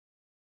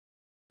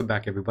Welcome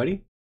back,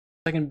 everybody.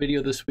 Second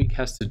video this week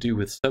has to do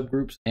with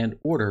subgroups and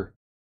order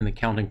in the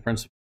counting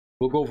principle.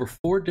 We'll go over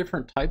 4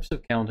 different types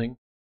of counting,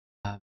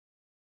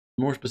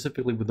 more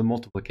specifically with the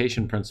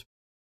multiplication principle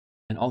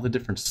and all the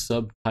different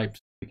subtypes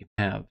we can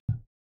have.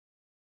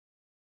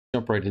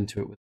 Jump right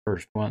into it with the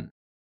first one.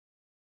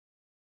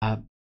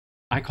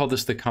 I call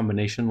this the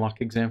combination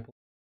lock example.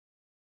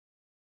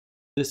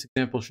 This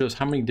example shows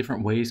how many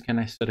different ways can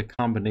I set a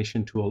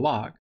combination to a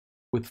lock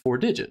with 4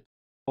 digits.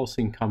 All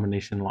seen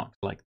combination locks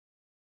like that.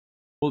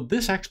 Well,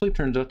 this actually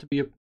turns out to be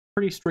a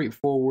pretty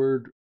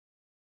straightforward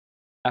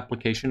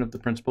application of the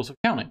principles of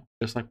counting,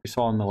 just like we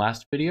saw in the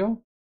last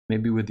video,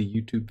 maybe with the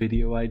YouTube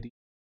video ID.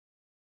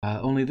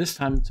 Only this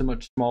time it's a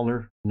much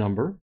smaller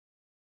number.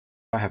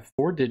 I have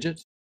 4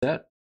 digits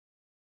set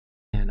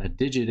and a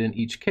digit in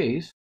each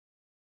case.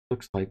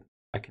 Looks like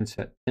I can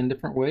set 10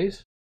 different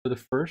ways for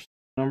the first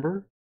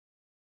number,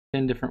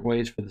 10 different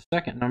ways for the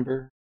second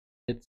number,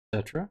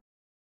 etc.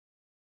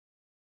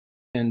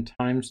 10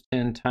 times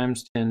 10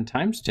 times 10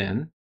 times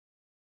 10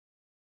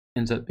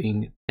 ends up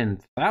being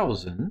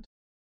 10,000.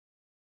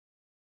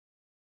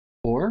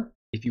 Or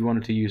if you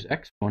wanted to use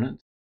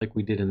exponents, like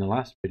we did in the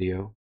last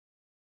video,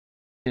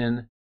 10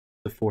 to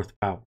the 4th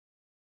power.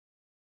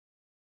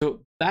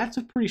 So that's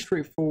a pretty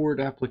straightforward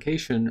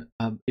application.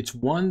 It's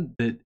one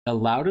that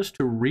allowed us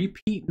to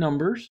repeat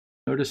numbers.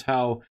 Notice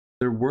how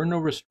there were no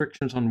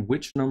restrictions on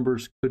which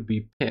numbers could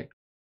be picked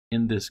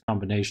in this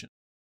combination.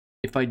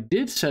 If I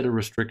did set a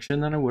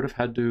restriction, then I would have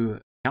had to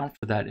account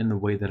for that in the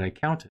way that I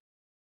counted.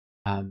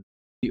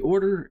 The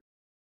order,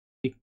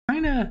 it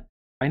kind of,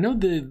 I know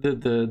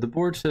the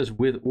board says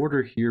with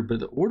order here, but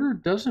the order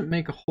doesn't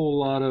make a whole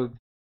lot of,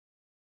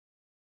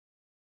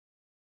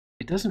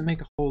 it doesn't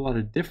make a whole lot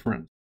of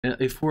difference.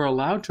 If we're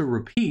allowed to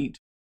repeat,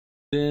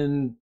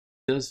 then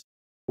does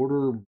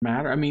order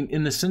matter? I mean,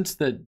 in the sense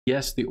that,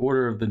 yes, the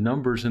order of the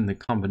numbers in the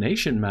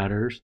combination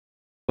matters,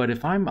 but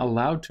if I'm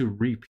allowed to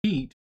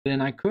repeat, then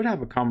I could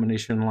have a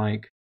combination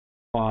like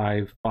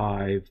 5,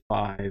 5,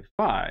 5,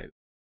 5.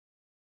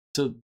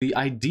 So the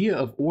idea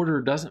of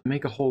order doesn't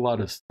make a whole lot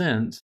of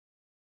sense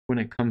when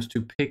it comes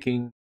to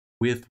picking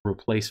with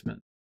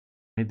replacement.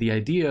 And the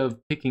idea of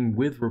picking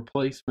with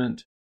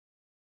replacement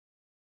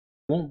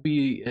won't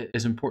be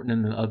as important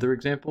in the other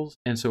examples,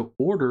 and so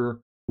order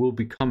will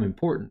become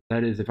important.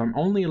 That is, if I'm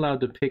only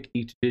allowed to pick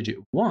each digit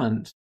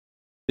once,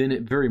 then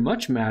it very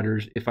much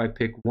matters if I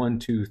pick 1,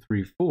 2,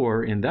 3,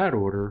 4 in that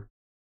order,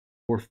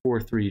 or 4,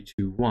 3,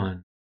 2,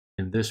 1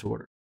 in this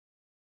order.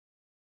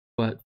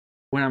 But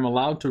when I'm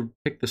allowed to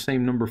pick the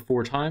same number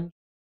 4 times,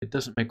 it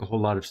doesn't make a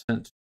whole lot of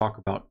sense to talk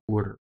about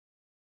order.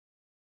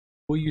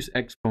 We'll use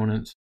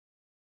exponents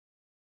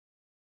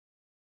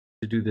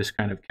to do this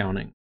kind of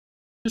counting,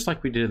 just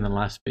like we did in the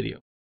last video.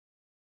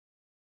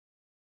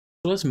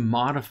 So let's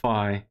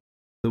modify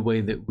the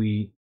way that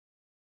we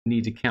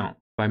need to count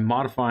by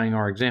modifying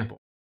our example.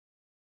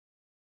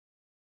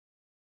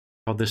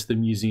 Call this the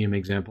museum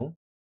example.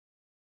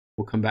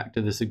 We'll come back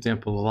to this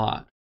example a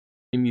lot.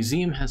 A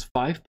museum has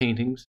 5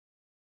 paintings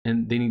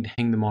and they need to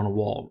hang them on a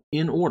wall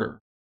in order.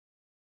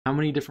 How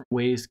many different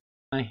ways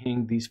can I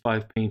hang these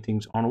 5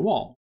 paintings on a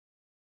wall?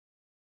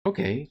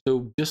 Okay,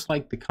 so just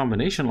like the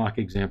combination lock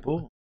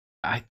example,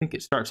 I think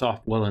it starts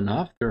off well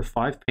enough. There are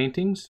 5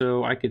 paintings,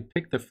 so I could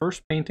pick the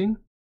first painting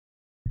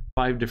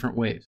 5 different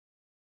ways.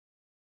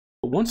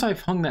 But once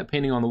I've hung that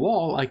painting on the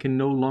wall, I can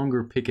no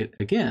longer pick it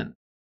again.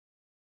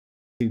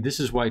 See,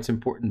 this is why it's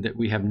important that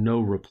we have no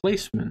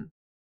replacement.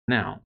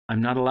 Now,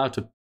 I'm not allowed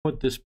to put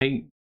this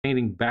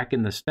painting back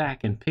in the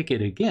stack and pick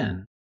it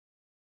again.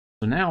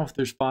 So now if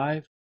there's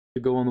 5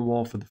 to go on the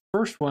wall for the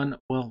first one,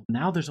 well,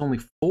 now there's only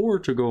 4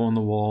 to go on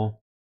the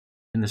wall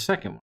in the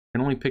second one. I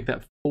can only pick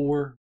that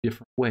 4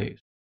 different ways.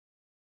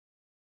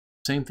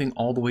 Same thing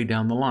all the way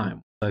down the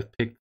line. I've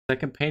picked the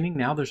second painting.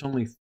 Now there's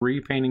only 3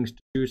 paintings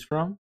to choose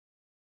from.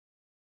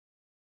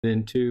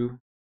 Then 2.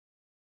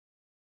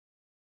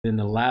 Then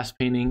the last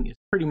painting is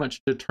pretty much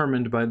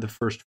determined by the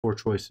first 4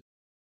 choices.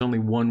 There's only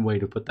one way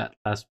to put that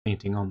last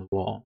painting on the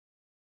wall.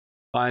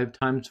 5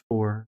 times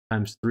 4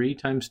 times 3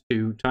 times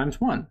 2 times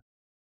 1.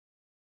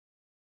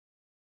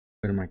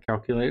 Go to my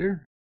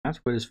calculator. That's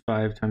what is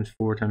 5 times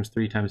 4 times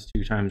 3 times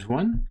 2 times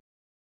 1.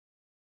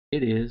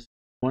 It is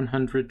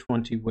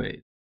 120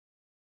 ways.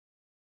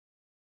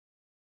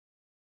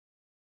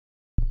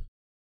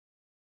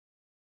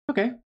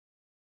 Okay.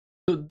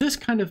 So this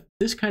kind of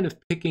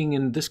picking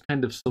and this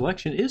kind of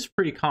selection is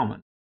pretty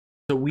common.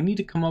 So we need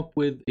to come up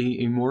with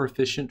a more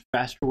efficient,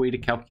 faster way to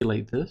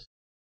calculate this.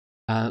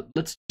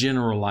 Let's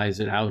generalize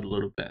it out a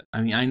little bit.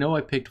 I mean, I know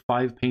I picked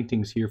 5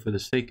 paintings here for the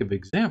sake of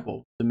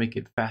example to make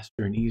it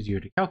faster and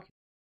easier to calculate.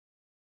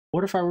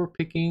 What if I were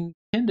picking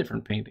 10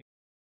 different paintings?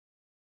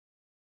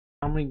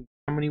 How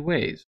many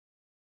ways?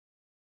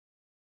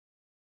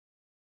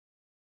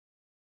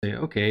 Say,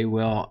 okay,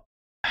 well,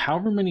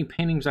 however many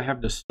paintings I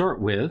have to start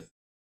with,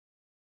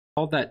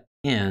 call that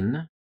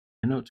n.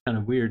 I know it's kind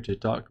of weird to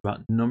talk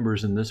about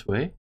numbers in this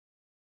way,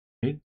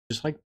 right?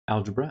 Just like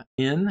algebra,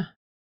 n.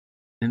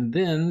 And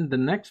then the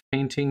next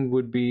painting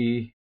would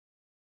be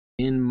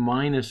n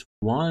minus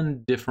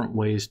 1 different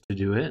ways to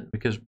do it,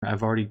 because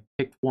I've already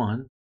picked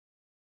one,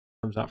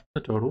 comes out from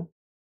the total.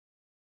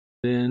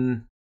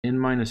 Then n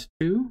minus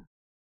 2,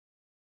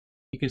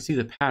 you can see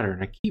the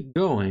pattern. I keep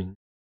going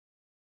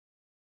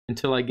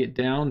until I get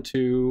down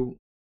to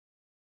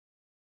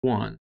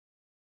 1.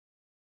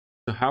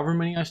 So however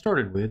many I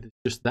started with, it's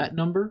just that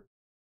number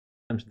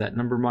times that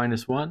number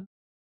minus 1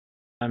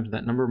 times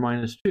that number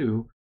minus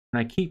 2, and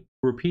I keep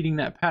repeating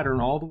that pattern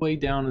all the way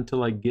down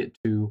until I get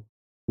to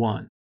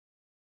 1.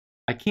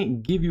 I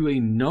can't give you a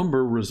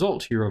number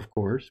result here, of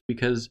course,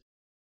 because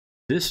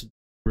this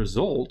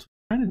result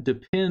kind of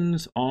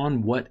depends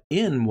on what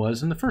n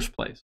was in the first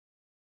place.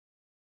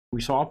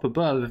 We saw up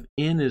above, if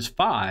n is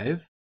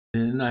 5,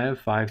 then I have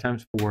 5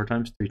 times 4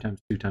 times 3 times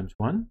 2 times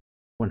 1,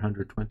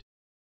 120.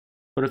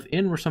 But if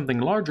n were something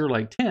larger,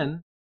 like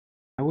 10,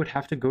 I would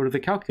have to go to the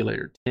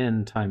calculator.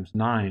 10 times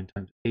 9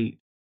 times 8,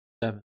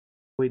 7,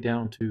 way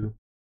down to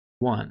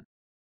 1.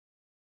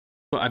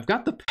 So I've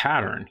got the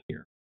pattern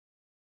here,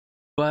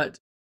 but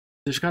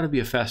there's got to be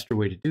a faster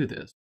way to do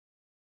this.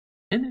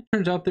 And it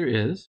turns out there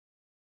is.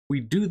 We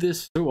do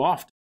this so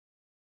often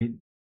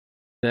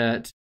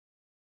that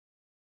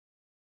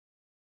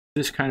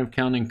this kind of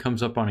counting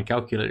comes up on a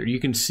calculator. You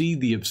can see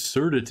the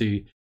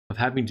absurdity of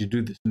having to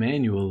do this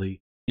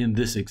manually in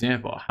this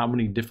example. How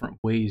many different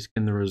ways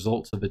can the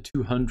results of a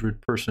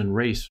 200-person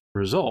race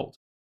result?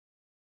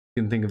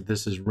 You can think of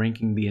this as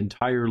ranking the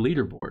entire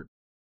leaderboard,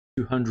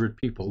 200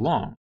 people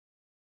long.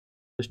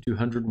 There's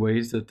 200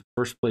 ways that the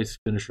first place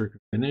finisher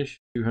could finish,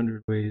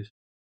 200 ways,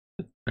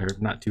 or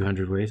not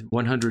 200 ways,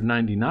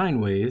 199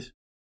 ways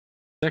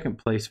second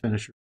place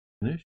finisher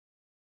could finish,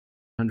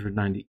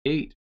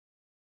 198,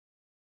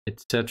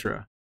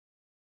 etc.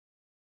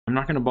 I'm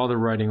not going to bother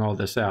writing all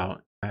this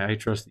out. I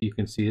trust that you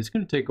can see it's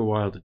going to take a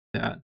while to do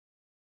that.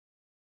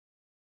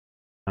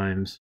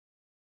 Times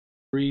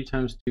 3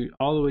 times 2,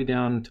 all the way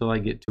down until I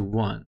get to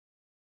 1.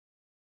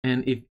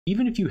 And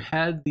even if you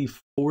had the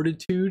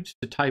fortitude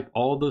to type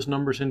all those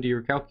numbers into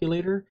your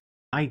calculator,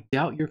 I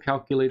doubt your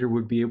calculator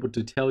would be able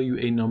to tell you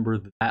a number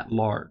that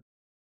large.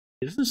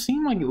 It doesn't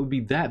seem like it would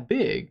be that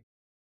big,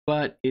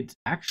 but it's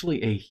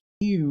actually a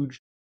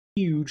huge,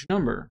 huge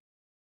number.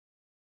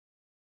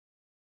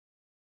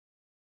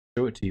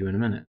 I'll show it to you in a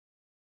minute.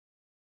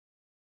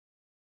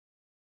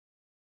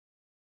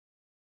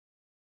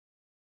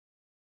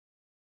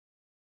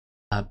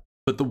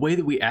 But the way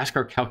that we ask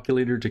our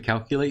calculator to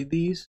calculate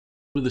these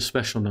with a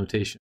special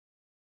notation,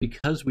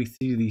 because we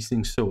see these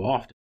things so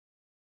often,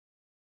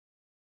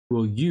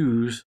 we'll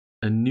use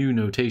a new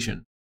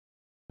notation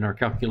in our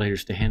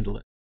calculators to handle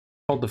it,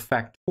 called the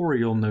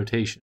factorial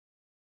notation.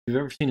 If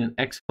you've ever seen an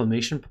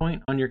exclamation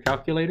point on your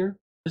calculator,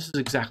 this is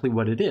exactly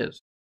what it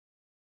is.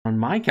 On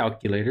my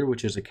calculator,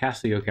 which is a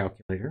Casio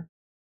calculator,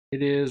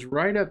 it is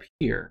right up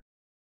here,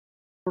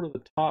 sort of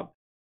the top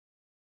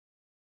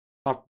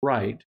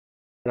right,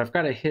 but I've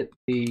got to hit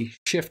the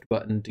shift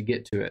button to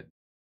get to it.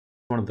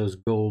 One of those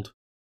gold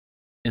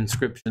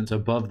inscriptions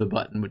above the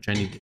button, which I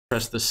need to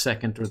press the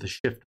second or the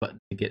shift button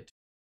to get to.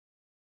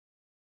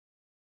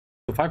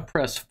 So if I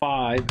press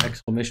 5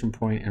 exclamation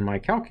point in my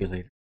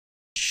calculator,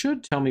 it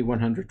should tell me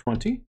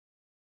 120,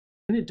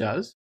 and it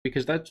does,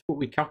 because that's what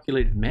we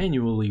calculated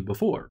manually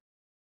before.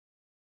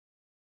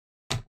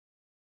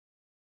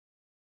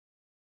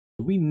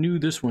 We knew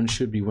this one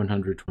should be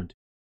 120.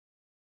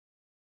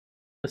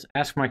 Let's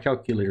ask my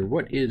calculator,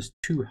 what is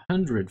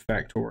 200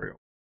 factorial?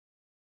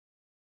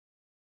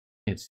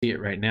 Can't see it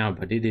right now,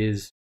 but it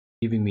is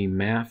giving me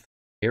math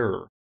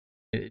error.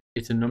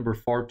 It's a number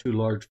far too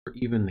large for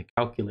even the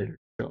calculator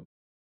to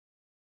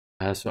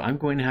show. So I'm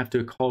going to have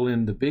to call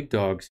in the big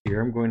dogs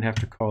here. I'm going to have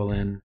to call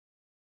in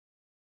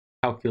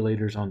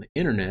calculators on the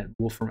internet,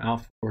 Wolfram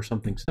Alpha or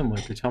something similar,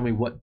 to tell me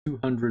what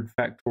 200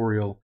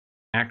 factorial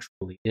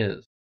actually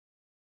is.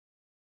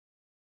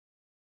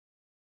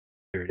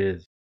 There it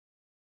is.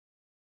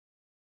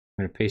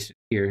 I'm going to paste it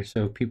here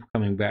so people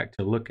coming back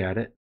to look at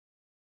it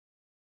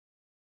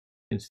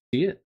can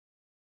see it.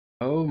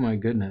 Oh my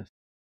goodness.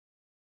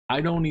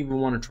 I don't even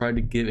want to try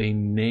to give a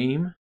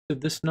name to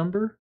this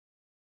number.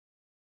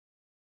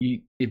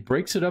 It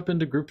breaks it up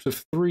into groups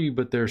of 3,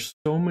 but there's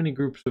so many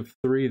groups of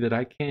 3 that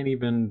I can't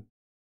even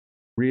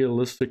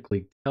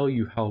realistically tell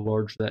you how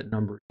large that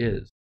number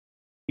is.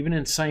 Even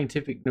in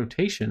scientific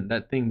notation,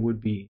 that thing would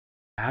be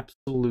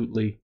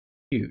absolutely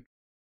huge.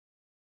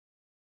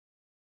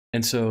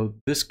 And so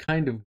this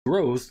kind of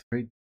growth,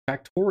 right,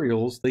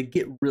 factorials, they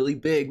get really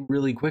big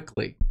really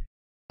quickly.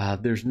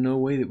 There's no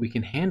way that we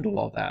can handle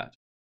all that.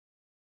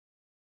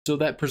 So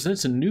that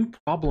presents a new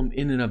problem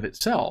in and of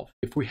itself.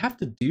 If we have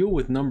to deal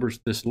with numbers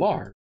this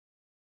large,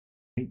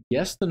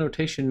 yes, the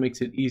notation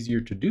makes it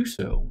easier to do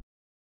so,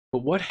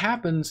 but what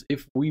happens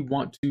if we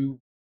want to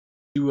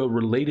do a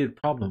related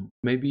problem?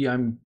 Maybe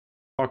I'm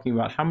talking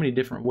about how many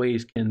different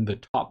ways can the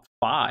top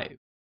 5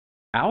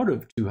 out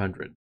of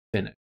 200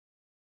 finish.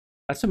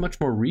 That's a much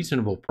more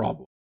reasonable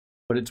problem,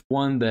 but it's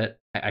one that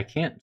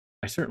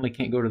I certainly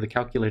can't go to the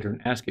calculator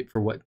and ask it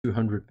for what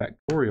 200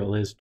 factorial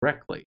is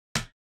directly.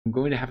 I'm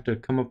going to have to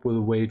come up with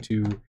a way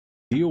to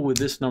deal with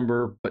this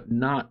number, but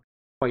not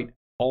quite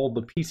all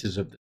the pieces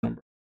of this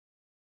number.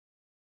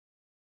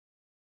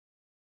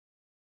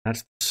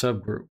 That's the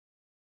subgroup.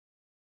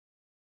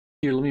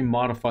 Here, let me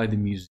modify the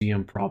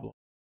museum problem.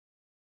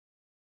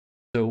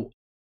 So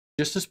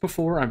just as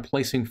before, I'm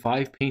placing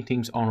 5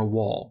 paintings on a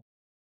wall,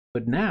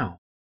 but now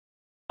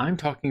I'm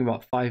talking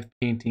about 5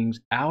 paintings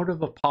out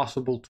of a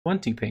possible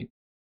 20 paintings.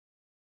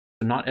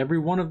 So not every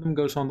one of them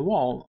goes on the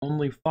wall,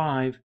 only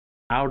 5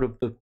 out of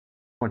the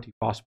 20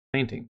 possible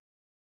paintings.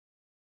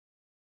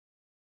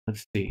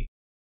 Let's see.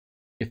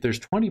 If there's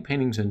 20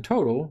 paintings in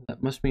total,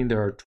 that must mean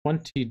there are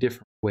 20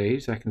 different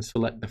ways I can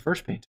select the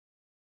first painting.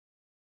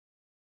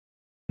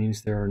 It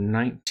means there are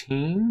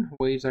 19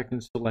 ways I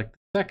can select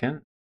the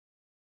second.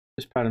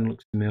 This pattern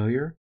looks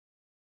familiar.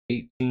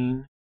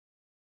 18,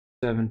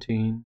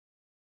 17,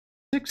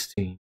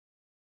 16.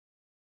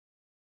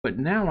 But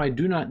now I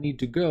do not need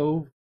to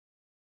go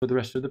for the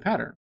rest of the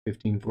pattern,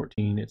 15,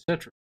 14,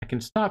 etc. I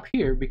can stop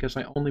here because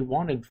I only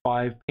wanted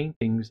 5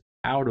 paintings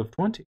out of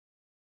 20.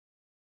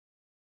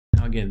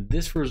 Now again,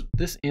 this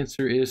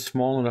answer is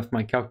small enough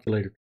my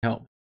calculator can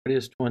help. What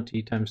is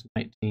 20 times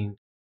 19,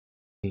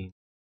 18,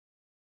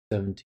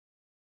 17,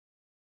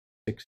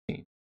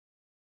 16?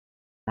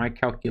 My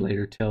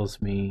calculator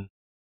tells me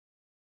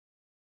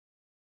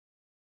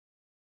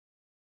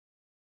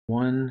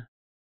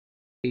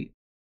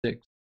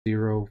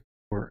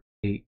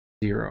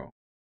 1,860,480.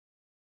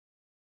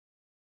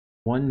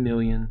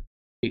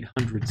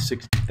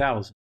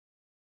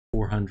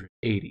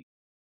 1,860,480.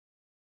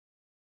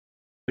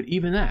 But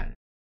even that,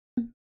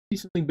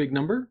 decently big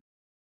number.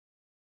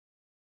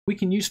 We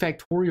can use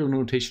factorial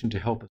notation to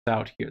help us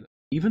out here.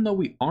 Even though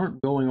we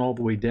aren't going all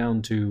the way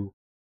down to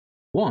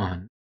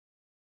 1,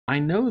 I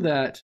know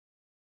that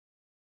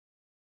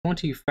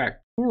 20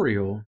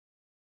 factorial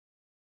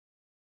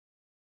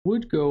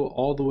would go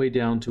all the way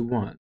down to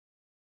 1.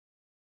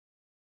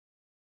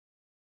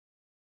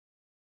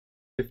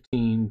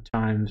 15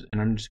 times,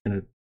 and I'm just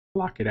going to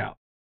block it out.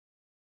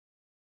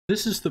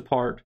 This is the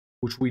part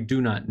which we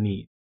do not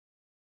need.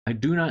 I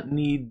do not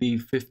need the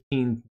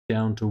 15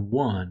 down to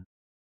 1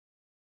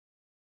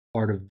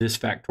 part of this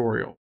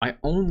factorial. I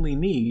only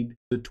need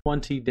the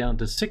 20 down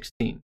to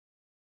 16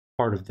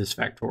 part of this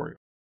factorial.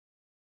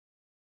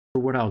 So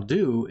what I'll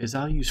do is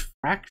I'll use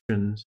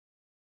fractions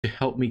to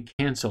help me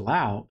cancel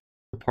out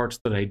the parts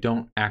that I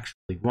don't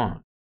actually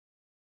want.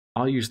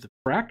 I'll use the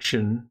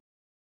fraction,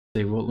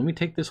 say, well, let me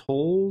take this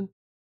whole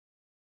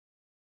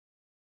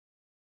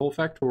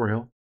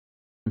factorial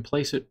and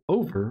place it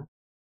over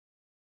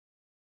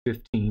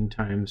 15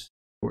 times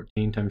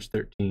 14 times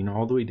 13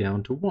 all the way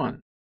down to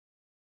 1.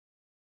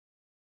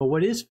 But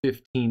what is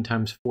 15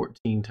 times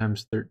 14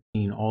 times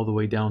 13 all the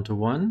way down to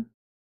 1?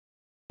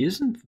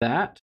 Isn't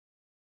that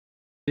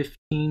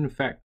 15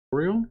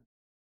 factorial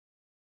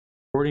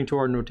according to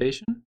our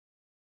notation?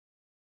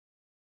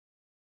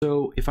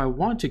 So if I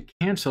want to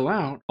cancel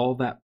out all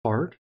that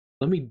part,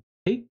 let me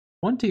take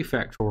 20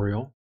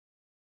 factorial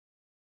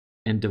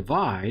and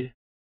divide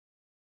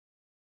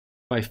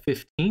by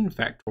 15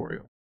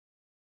 factorial.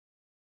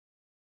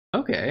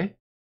 Okay,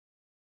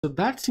 so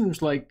that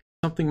seems like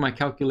something my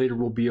calculator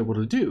will be able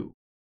to do.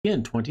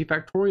 Again, 20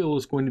 factorial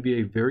is going to be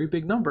a very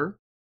big number.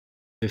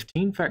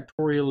 15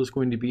 factorial is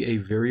going to be a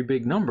very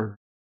big number.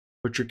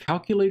 But your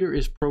calculator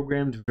is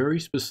programmed very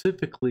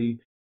specifically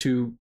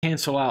to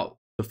cancel out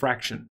the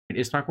fraction.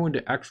 It's not going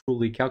to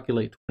actually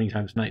calculate 20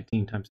 times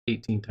 19 times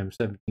 18 times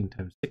 17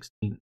 times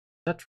 16,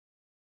 etc.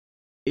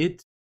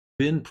 It's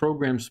been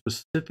programmed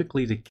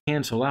specifically to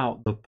cancel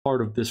out the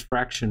part of this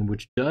fraction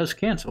which does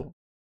cancel,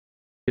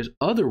 because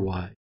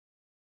otherwise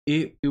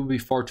it would be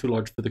far too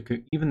large for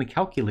even the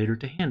calculator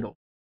to handle.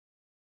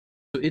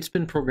 So it's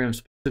been programmed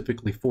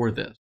specifically for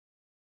this.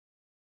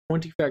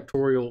 20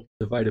 factorial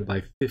divided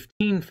by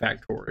 15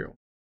 factorial.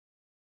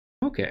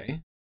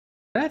 Okay,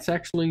 that's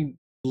actually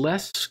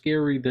less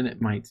scary than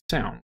it might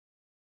sound.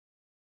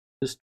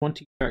 This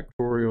 20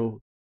 factorial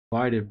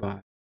divided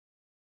by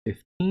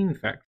 15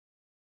 factorial.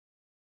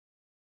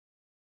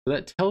 So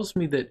that tells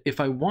me that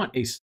if I want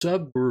a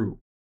subgroup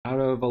out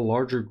of a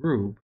larger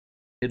group,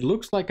 it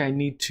looks like I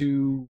need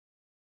to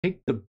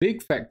take the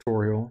big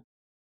factorial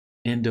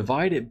and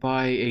divide it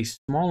by a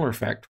smaller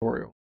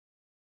factorial.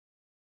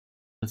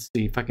 Let's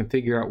see if I can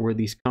figure out where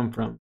these come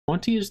from.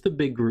 20 is the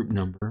big group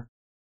number.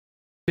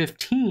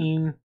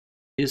 15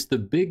 is the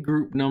big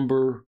group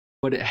number,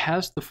 but it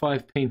has the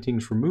 5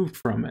 paintings removed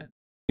from it.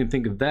 You can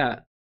think of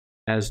that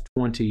as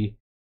 20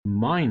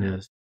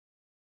 minus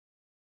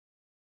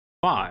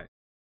 5.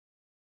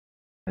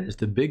 That is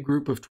the big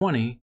group of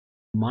 20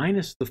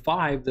 minus the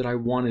 5 that I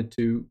wanted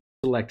to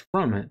select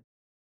from it,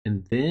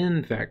 and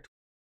then factorial.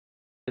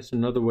 That's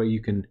another way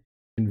you can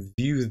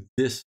view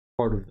this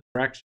part of the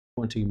fraction,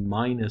 20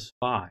 minus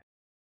 5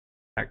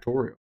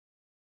 factorial.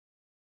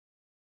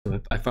 So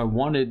if I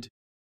wanted,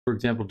 for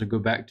example, to go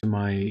back to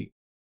my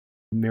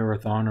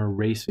marathon or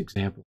race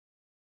example,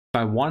 if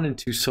I wanted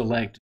to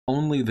select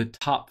only the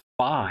top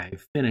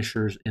 5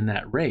 finishers in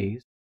that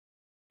race,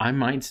 I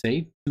might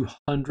say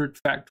 200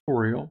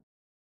 factorial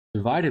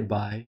divided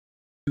by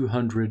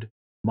 200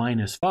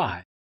 minus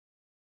 5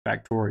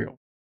 factorial.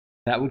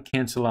 That would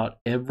cancel out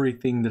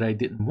everything that I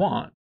didn't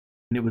want,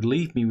 and it would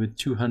leave me with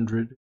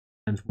 200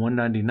 times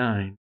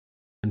 199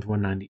 times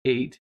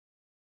 198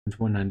 times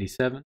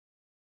 197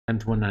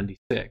 times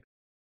 196.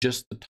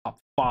 Just the top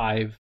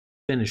 5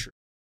 finishers.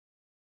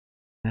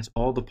 That's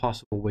all the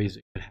possible ways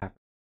it could happen.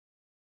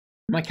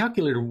 My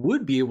calculator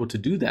would be able to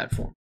do that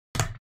for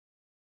me.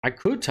 I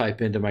could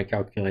type into my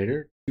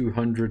calculator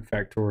 200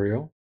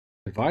 factorial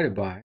divided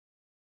by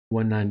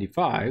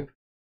 195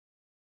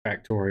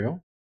 factorial.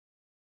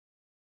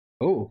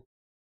 Oh,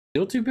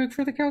 still too big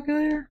for the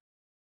calculator?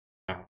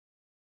 Oh.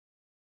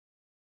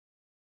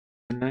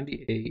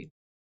 198.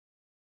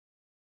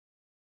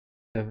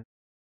 7.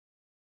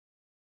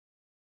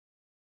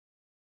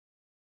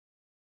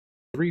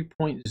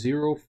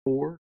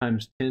 3.04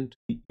 times 10 to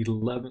the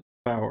 11th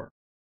power.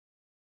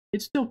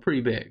 It's still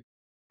pretty big.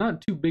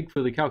 Not too big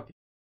for the calculator.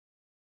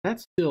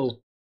 That's still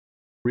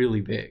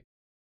really big.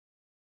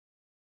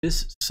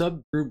 This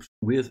subgroups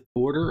with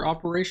order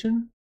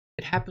operation,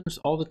 it happens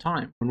all the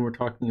time when we're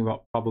talking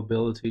about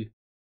probability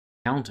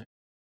counting.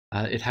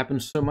 It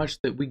happens so much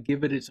that we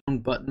give it its own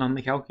button on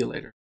the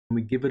calculator, and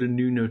we give it a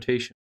new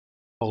notation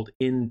called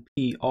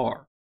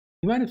NPR.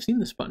 You might have seen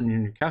this button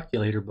in your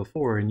calculator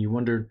before, and you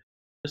wondered,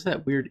 what's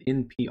that weird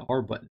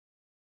NPR button?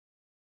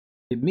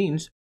 It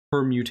means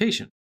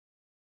permutation.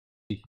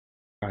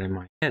 Got in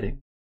my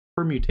heading,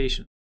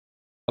 permutation.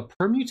 A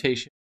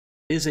permutation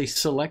is a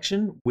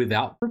selection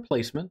without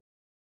replacement,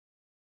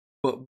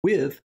 but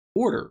with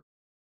order.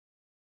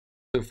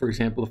 So for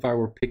example, if I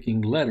were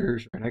picking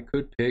letters, right, I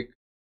could pick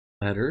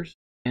letters,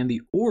 and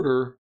the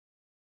order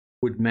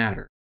would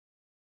matter.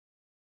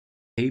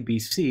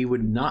 ABC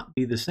would not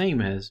be the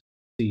same as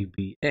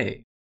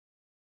CBA.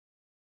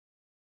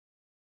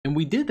 And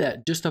we did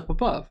that just up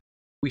above.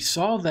 We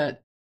saw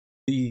that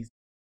the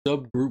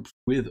subgroups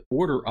with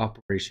order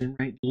operation,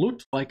 right,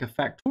 looked like a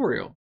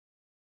factorial.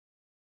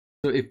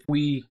 So if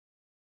we,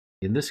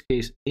 in this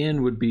case,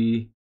 n would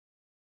be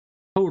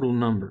total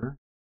number,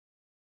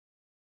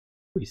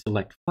 we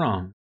select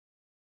from,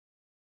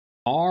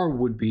 r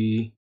would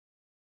be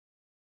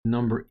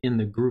number in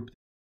the group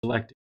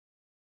selected.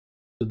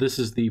 So this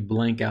is the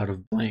blank out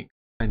of blank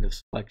kind of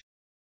selection.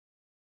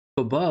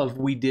 Above,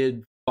 we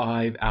did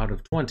 5 out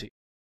of 20,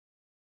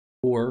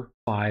 or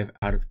 5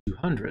 out of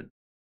 200.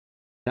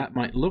 That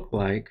might look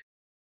like,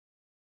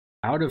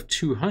 out of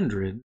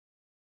 200,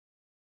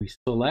 we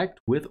select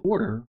with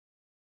order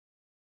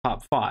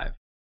top 5.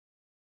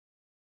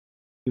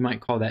 You might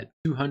call that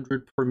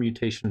 200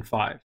 permutation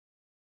 5,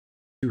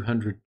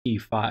 200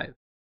 P5.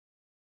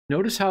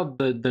 Notice how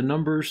the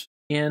numbers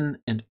N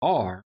and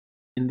R,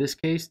 in this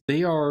case,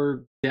 they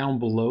are down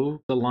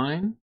below the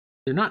line.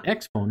 They're not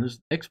exponents.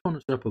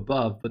 Exponents are up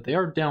above, but they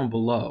are down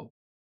below.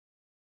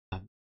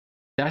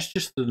 That's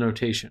just the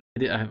notation.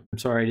 I'm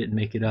sorry I didn't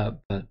make it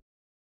up, but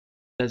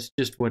that's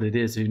just what it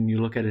is, and you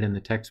look at it in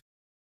the text.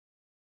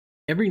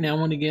 Every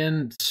now and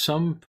again,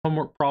 some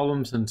homework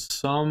problems and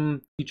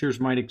some teachers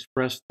might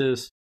express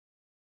this,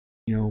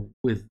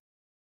 with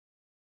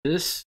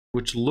this,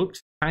 which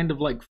looks kind of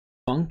like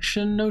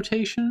function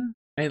notation,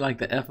 right? Like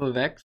the f of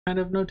x kind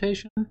of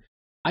notation.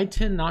 I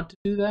tend not to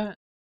do that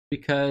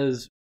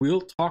because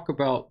we'll talk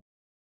about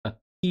a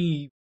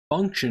p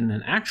function,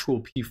 an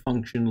actual p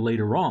function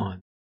later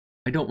on.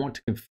 I don't want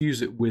to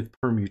confuse it with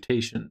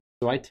permutation.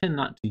 So I tend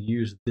not to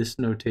use this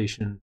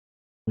notation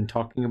when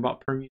talking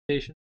about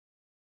permutation.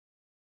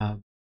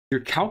 Your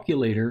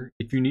calculator,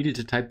 if you needed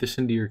to type this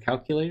into your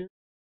calculator,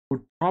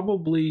 would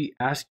probably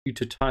ask you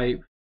to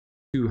type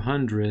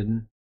 200,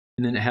 and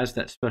then it has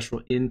that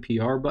special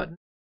NPR button,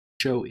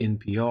 show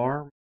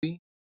NPR, maybe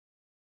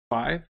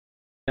 5,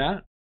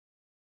 that.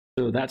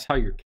 So that's how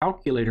your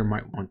calculator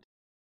might want to.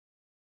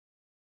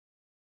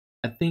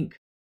 I think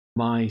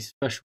my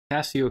special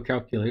Casio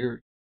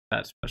calculator,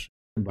 that special,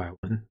 you can buy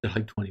one, they're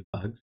like 20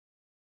 bucks.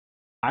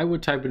 I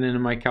would type it into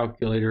my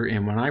calculator,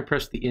 and when I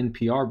press the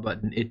NPR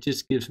button, it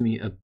just gives me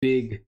a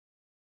big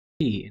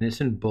P, and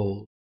it's in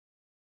bold,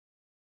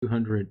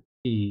 200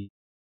 P5.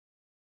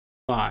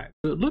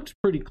 So it looks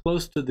pretty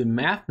close to the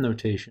math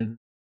notation.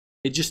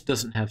 It just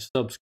doesn't have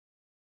subscripts.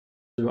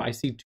 So I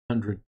see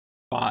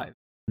 205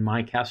 in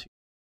my Casio.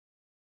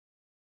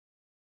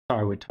 So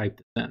I would type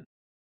this in.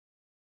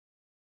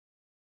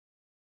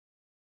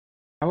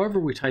 However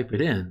we type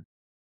it in,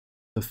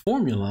 the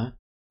formula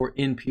for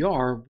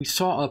NPR we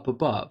saw up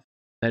above.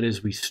 That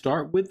is, we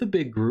start with the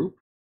big group,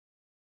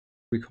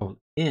 we call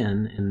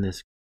N in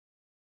this,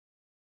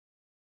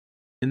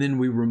 and then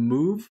we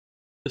remove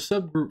the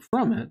subgroup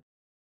from it,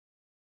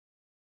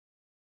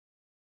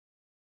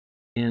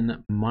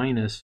 N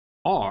minus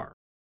R,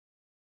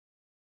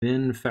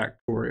 then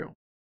factorial.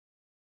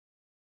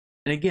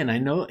 And again, I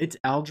know it's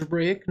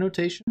algebraic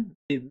notation.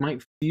 It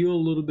might feel a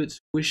little bit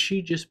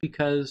squishy just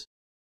because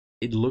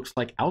it looks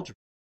like algebra.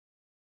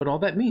 But all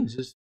that means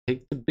is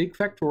take the big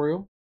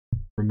factorial,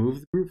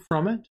 remove the group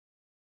from it,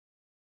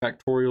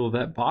 factorial of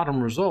that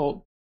bottom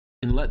result,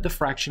 and let the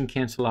fraction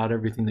cancel out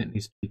everything that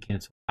needs to be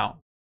canceled out.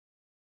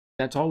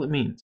 That's all it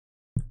means.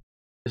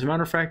 As a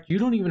matter of fact, you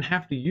don't even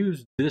have to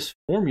use this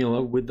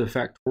formula with the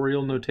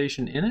factorial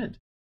notation in it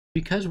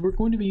because we're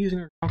going to be using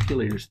our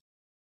calculators.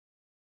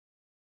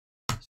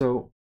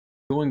 So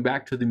going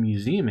back to the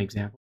museum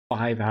example,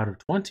 5 out of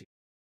 20.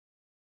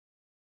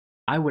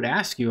 I would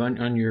ask you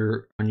on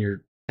your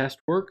test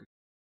work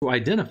to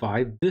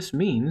identify this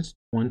means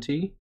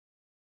 20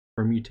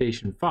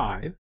 permutation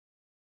 5.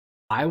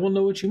 I will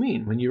know what you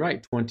mean when you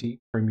write 20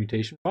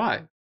 permutation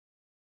 5.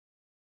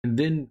 And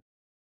then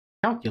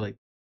calculate.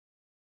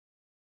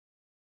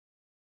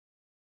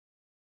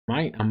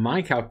 On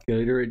my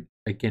calculator,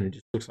 again, it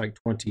just looks like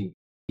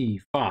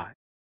 20p5.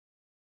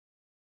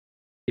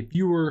 If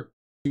you were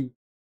to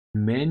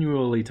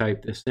manually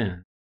type this in,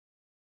 it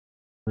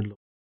would look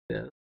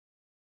like this.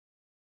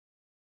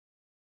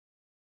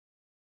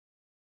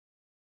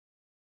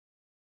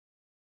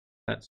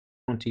 That's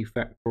 20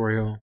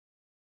 factorial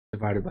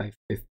divided by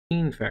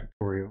 15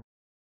 factorial.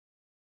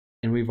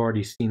 And we've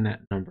already seen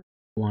that number,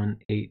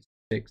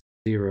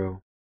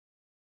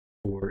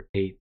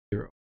 1860480.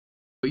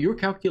 But your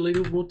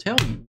calculator will tell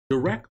you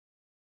directly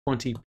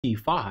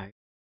 20p5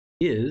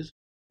 is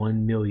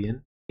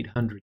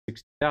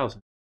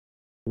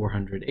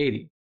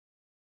 1,860,480.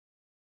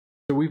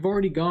 So we've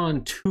already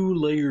gone 2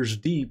 layers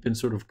deep in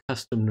sort of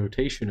custom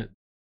notation.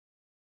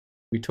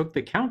 We took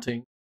the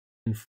counting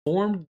and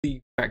formed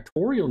the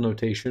factorial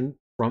notation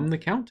from the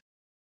counting.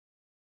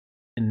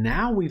 And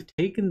now we've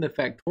taken the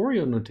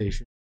factorial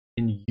notation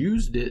and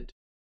used it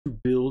to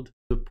build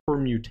the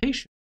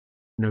permutation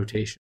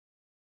notation.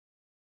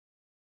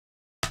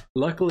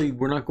 Luckily,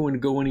 we're not going to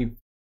go any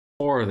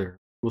farther.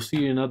 We'll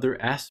see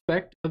another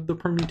aspect of the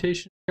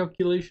permutation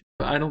calculation,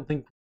 but I don't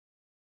think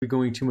we're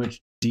going too much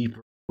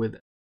deeper with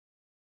it.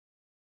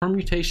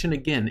 Permutation,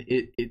 again,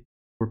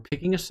 we're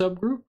picking a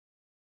subgroup,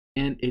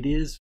 and it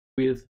is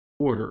with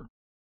order.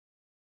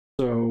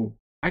 So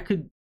I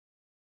could,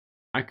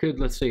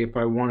 let's say if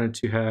I wanted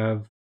to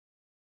have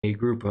a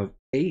group of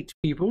 8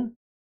 people,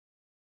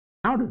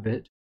 out of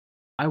it,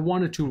 I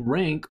wanted to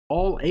rank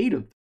all 8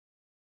 of them.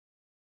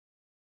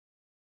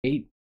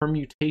 8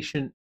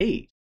 permutation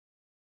 8.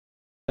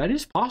 That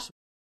is possible.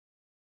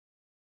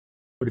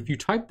 But if you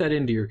type that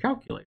into your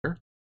calculator,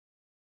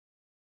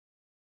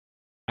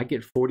 I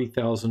get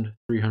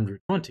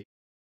 40,320.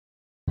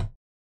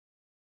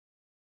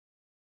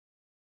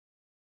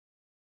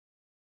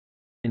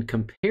 And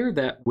compare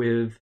that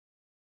with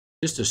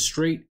just a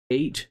straight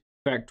 8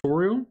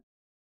 factorial,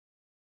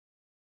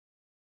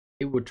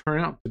 it would turn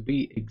out to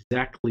be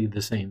exactly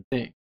the same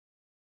thing.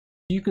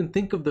 You can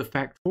think of the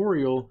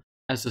factorial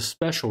as a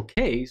special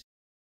case,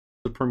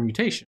 the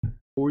permutation,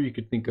 or you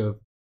could think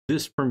of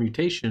this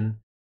permutation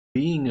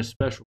being a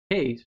special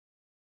case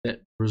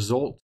that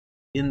results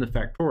in the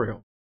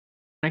factorial.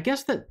 And I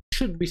guess that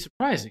shouldn't be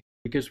surprising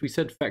because we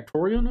said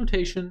factorial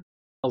notation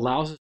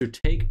allows us to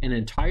take an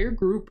entire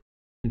group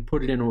and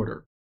put it in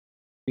order.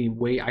 The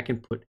way I can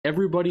put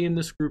everybody in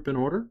this group in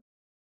order.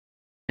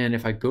 And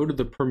if I go to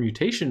the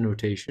permutation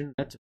notation,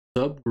 that's a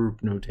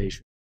subgroup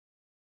notation.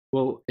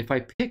 Well, if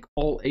I pick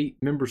all 8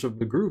 members of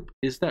the group,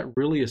 is that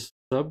really a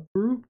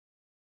subgroup?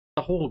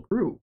 The whole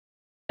group,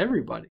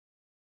 everybody.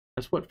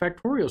 That's what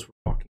factorials were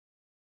talking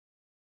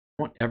about.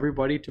 I want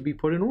everybody to be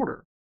put in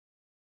order.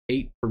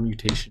 8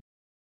 permutation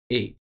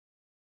 8.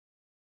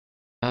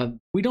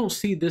 We don't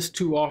see this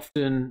too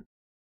often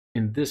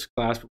in this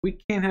class, but we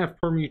can't have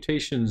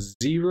permutation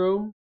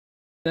 0.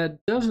 That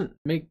doesn't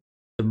make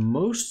the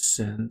most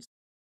sense,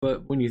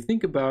 but when you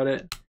think about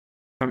it,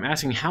 if I'm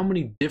asking how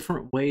many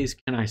different ways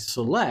can I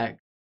select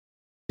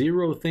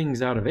 0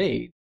 things out of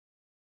 8,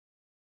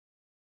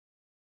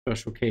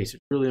 special case,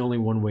 it's really only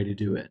one way to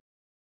do it.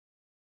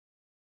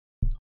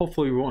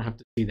 Hopefully we won't have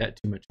to see that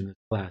too much in this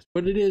class,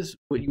 but it is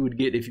what you would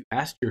get if you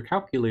asked your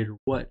calculator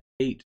what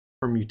 8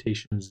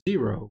 permutation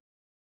 0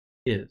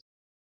 is.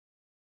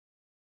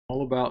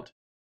 All about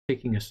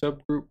picking a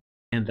subgroup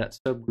and that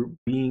subgroup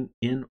being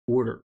in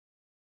order.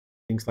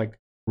 Things like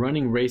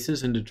running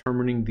races and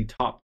determining the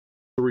top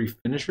 3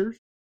 finishers,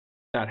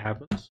 that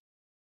happens.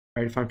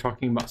 Right? If I'm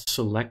talking about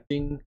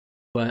selecting,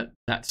 but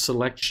that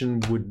selection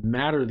would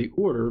matter the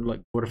order,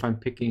 like what if I'm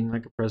picking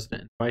like a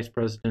president, vice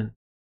president,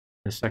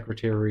 and a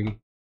secretary,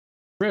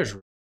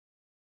 treasurer?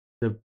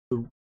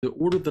 The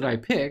order that I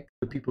pick,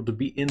 the people to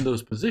be in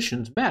those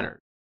positions matter.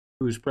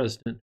 Who's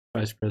president,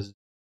 vice president,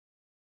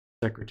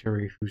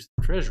 secretary, who's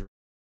the treasurer?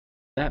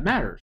 That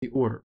matters, the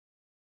order.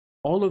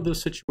 All of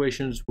those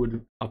situations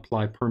would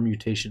apply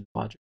permutation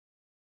logic.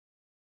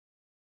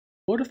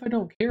 What if I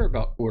don't care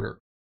about order?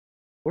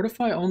 What if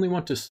I only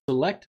want to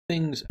select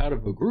things out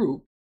of a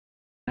group?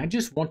 I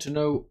just want to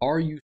know, are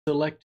you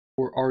selected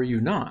or are you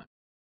not?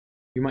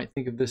 You might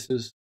think of this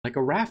as like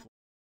a raffle.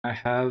 I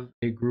have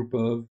a group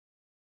of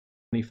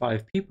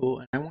 25 people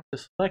and I want to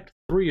select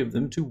 3 of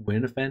them to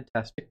win a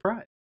fantastic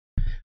prize.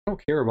 I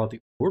don't care about the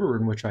order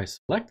in which I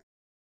select them.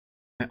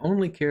 I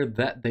only care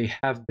that they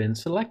have been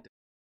selected.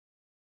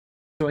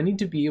 So I need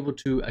to be able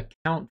to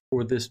account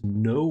for this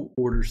no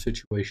order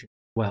situation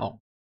well.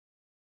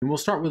 And we'll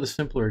start with a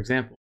simpler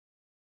example.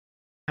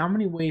 How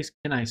many ways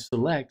can I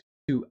select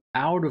 2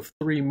 out of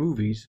 3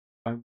 movies,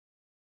 if I go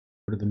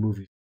to the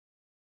movies,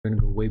 we're going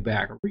to go way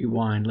back,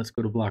 rewind, let's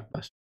go to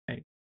Blockbuster.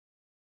 Right?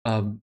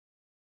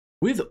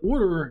 With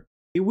order,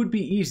 it would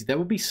be easy. That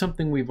would be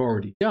something we've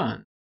already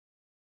done.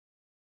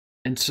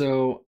 And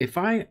so if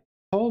I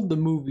called the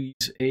movies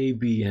A,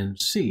 B, and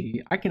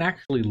C, I can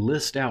actually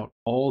list out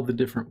all the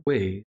different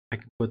ways I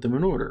can put them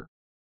in order.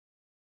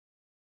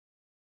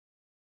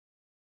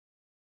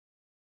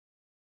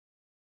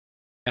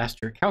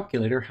 Ask your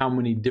calculator how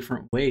many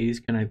different ways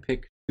can I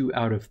pick 2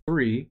 out of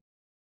 3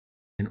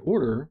 in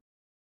order.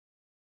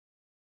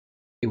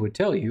 It would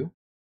tell you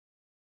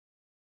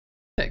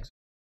 6.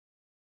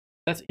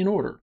 That's in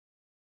order.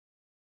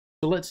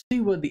 So let's see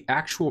what the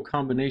actual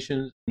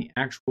combinations and the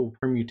actual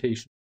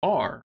permutations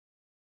are.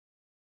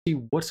 See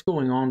what's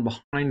going on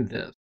behind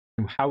this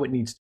and how it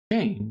needs to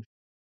change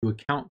to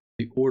account for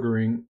the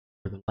ordering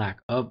or the lack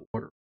of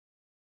order.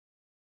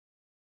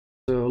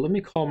 So let me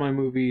call my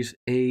movies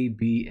A,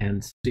 B,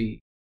 and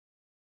C.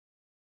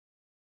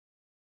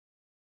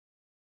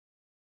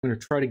 I'm going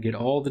to try to get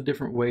all the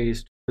different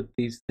ways to put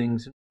these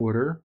things in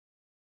order.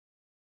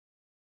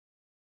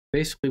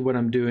 Basically what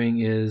I'm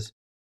doing is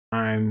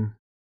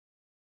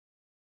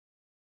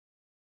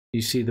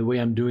you see the way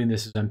I'm doing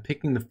this is I'm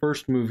picking the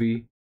first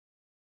movie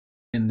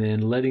and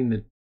then letting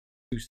the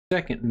 2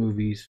 second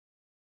movies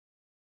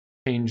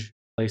change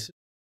places.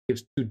 It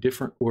gives 2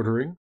 different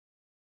ordering.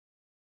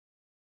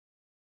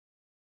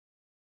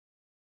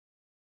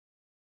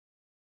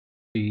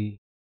 C,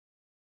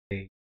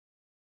 A.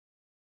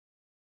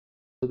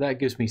 So that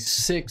gives me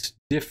 6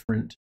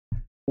 different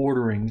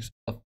orderings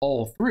of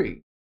all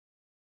 3.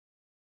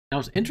 Now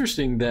it's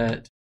interesting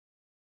that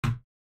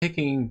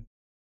picking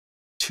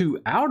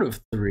 2 out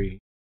of 3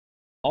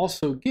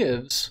 also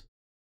gives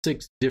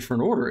 6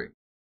 different ordering.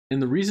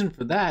 And the reason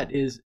for that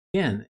is,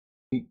 again,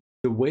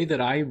 the way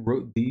that I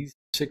wrote these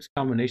 6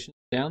 combinations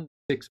down,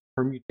 6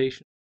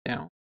 permutations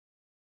down,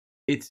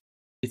 it's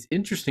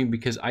interesting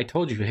because I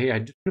told you, hey,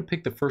 I'm just going to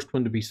pick the first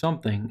one to be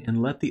something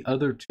and let the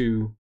other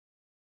two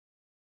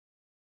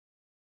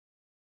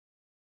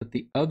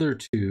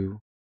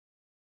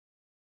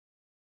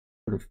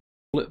sort of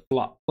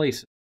flip-flop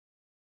places.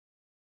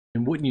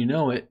 And wouldn't you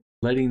know it,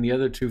 letting the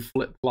other 2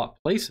 flip-flop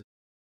places,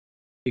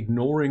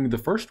 ignoring the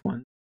first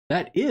one,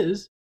 that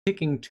is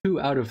picking 2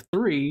 out of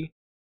 3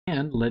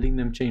 and letting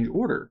them change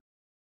order.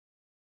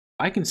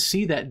 I can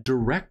see that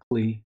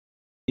directly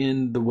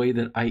in the way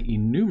that I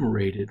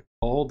enumerated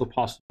all the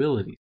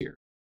possibilities here.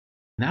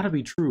 And that'll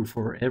be true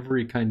for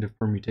every kind of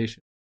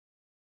permutation.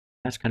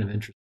 That's kind of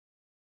interesting.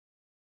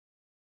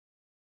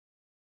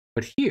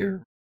 But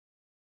here,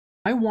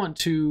 I want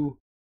to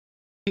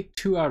pick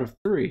 2 out of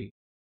 3,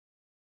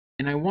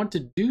 and I want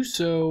to do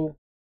so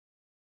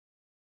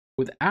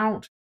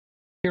without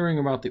caring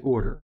about the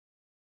order.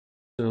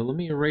 So let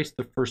me erase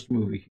the first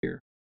movie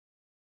here.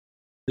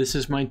 This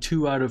is my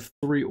 2 out of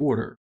 3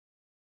 order.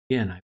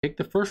 Again, I picked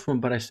the first one,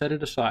 but I set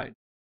it aside.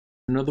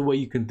 Another way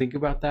you can think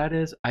about that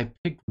is I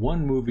picked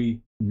one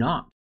movie,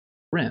 not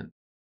Friends.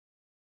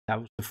 That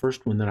was the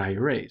first one that I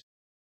erased.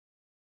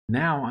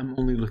 Now I'm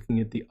only looking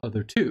at the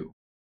other 2.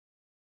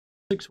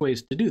 6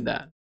 ways to do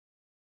that.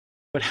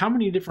 But how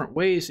many different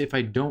ways if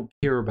I don't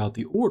care about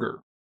the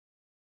order?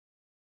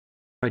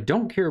 If I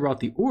don't care about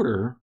the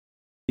order,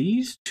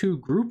 these 2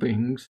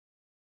 groupings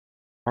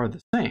are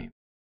the same.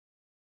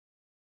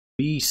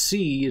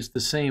 BC is the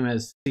same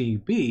as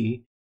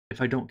CB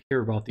if I don't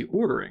care about the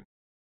ordering.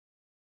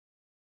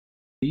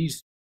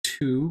 These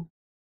 2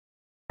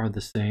 are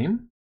the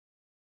same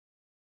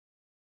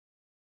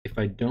if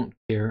I don't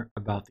care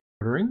about the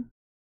ordering.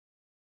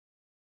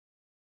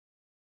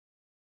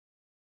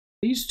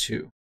 These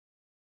 2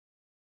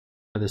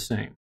 are the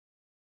same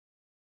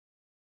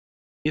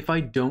if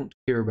I don't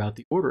care about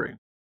the ordering.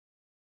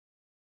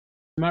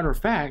 As a matter of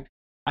fact,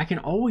 I can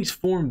always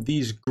form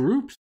these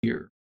groups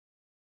here.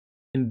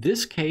 In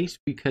this case,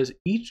 because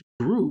each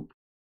group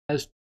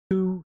has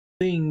 2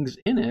 things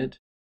in it,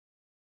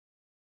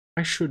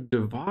 I should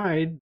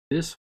divide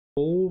this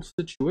whole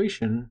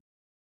situation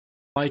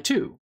by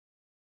 2.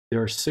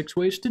 There are 6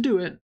 ways to do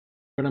it,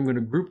 but I'm going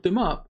to group them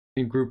up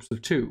in groups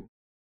of 2.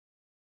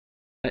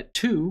 That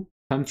 2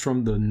 comes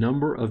from the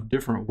number of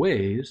different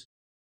ways.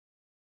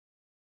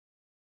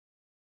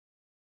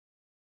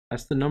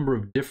 That's the number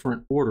of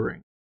different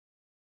ordering.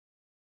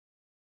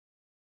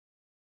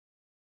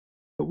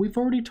 But we've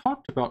already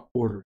talked about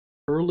ordering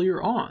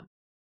earlier on.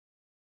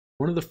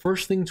 One of the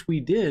first things we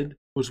did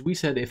was we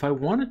said if I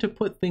wanted to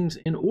put things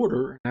in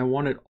order and I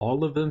wanted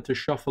all of them to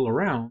shuffle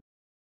around,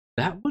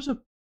 that was a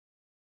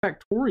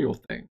factorial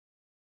thing.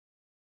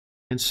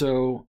 And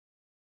so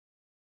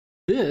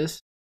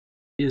this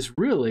is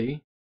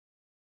really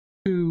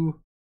 2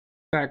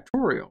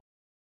 factorial,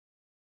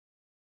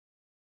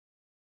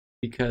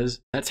 because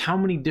that's how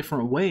many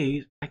different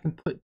ways I can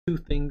put 2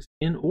 things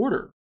in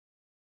order.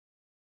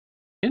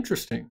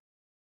 Interesting.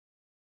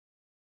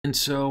 And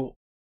so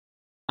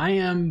I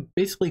am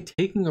basically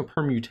taking a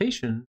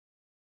permutation,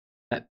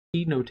 that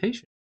P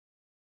notation,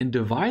 and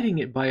dividing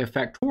it by a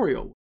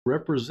factorial, which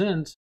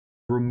represents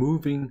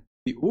removing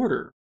the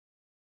order.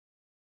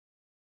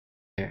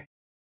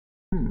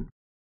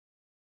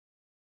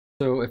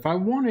 So if I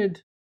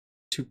wanted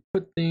to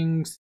put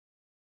things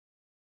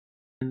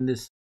in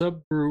this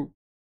subgroup,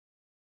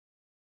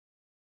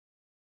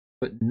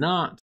 but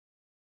not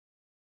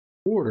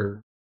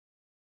order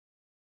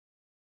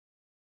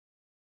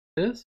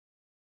this,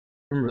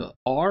 remember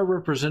R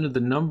represented the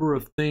number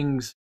of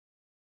things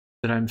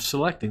that I'm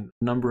selecting,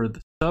 the number of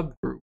the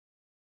subgroup.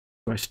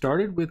 So I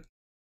started with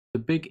the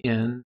big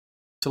N,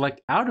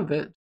 select out of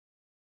it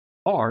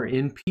R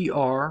in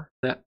PR,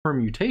 that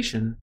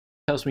permutation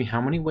tells me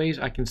how many ways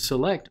I can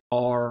select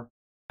R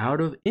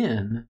out of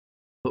N,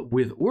 but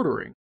with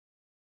ordering.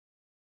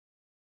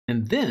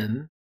 And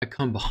then I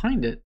come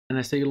behind it and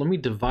I say, let me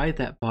divide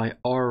that by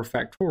R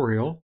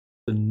factorial,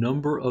 the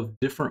number of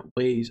different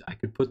ways I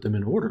could put them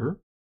in order.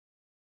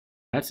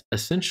 That's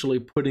essentially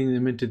putting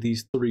them into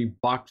these three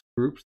box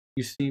groups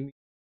you see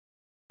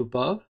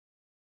above,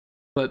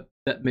 but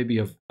that may be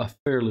a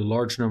fairly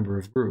large number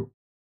of groups.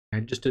 I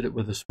just did it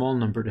with a small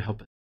number to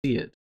help it see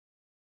it.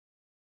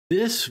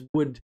 This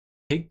would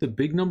take the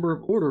big number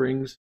of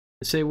orderings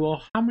and say,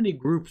 well, how many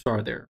groups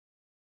are there?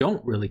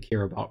 Don't really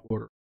care about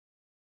order.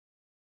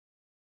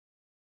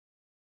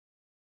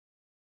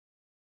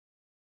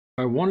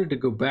 If I wanted to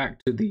go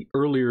back to the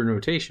earlier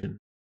notation,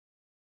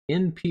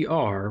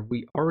 NPR,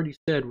 we already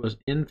said was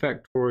n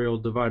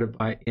factorial divided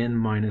by n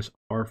minus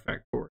r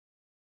factorial.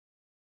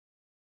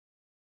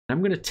 I'm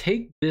going to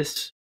take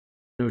this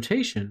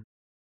notation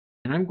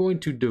and I'm going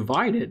to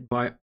divide it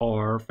by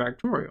r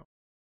factorial.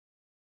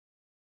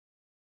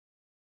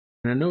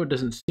 And I know it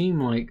doesn't seem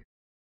like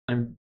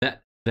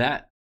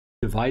that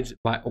divides it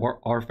by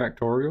r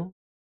factorial.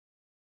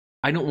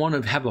 I don't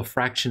want to have a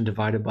fraction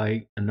divided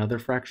by another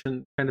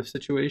fraction kind of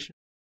situation.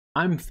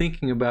 I'm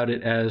thinking about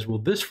it as, well,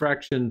 this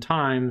fraction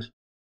times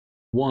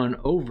 1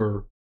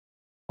 over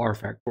r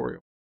factorial.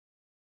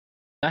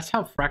 That's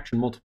how fraction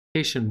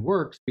multiplication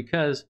works,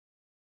 because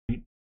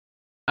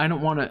I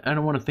don't want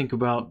to think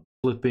about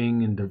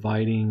flipping and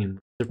dividing and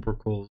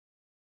reciprocals.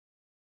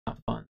 Not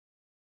fun.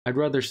 I'd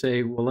rather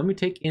say, well, let me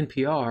take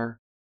NPR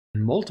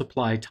and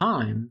multiply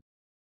times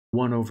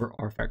 1 over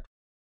r factorial.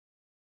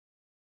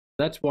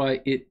 That's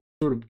why it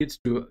sort of gets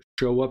to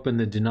show up in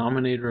the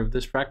denominator of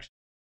this fraction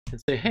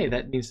and say, hey,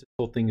 that means this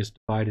whole thing is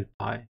divided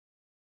by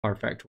r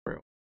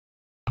factorial.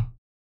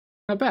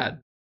 Not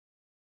bad.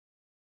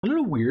 A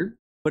little weird,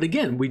 but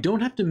again, we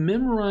don't have to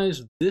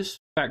memorize this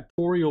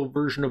factorial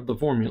version of the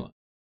formula.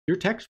 Your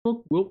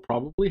textbook will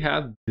probably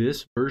have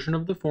this version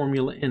of the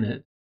formula in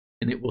it,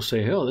 and it will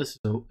say, oh, this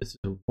is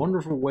a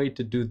wonderful way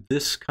to do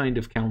this kind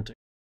of counting.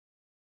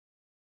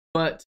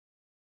 But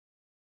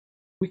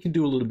we can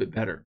do a little bit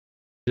better.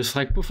 Just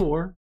like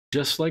before,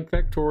 just like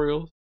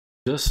factorials,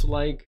 just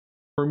like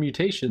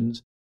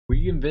permutations,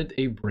 we invent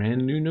a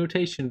brand new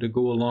notation to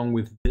go along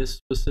with this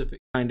specific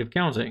kind of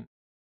counting.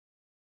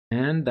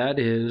 And that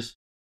is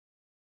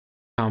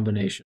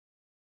combination.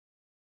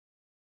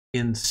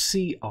 In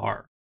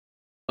CR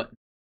button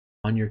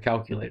on your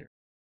calculator.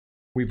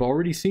 We've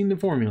already seen the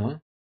formula.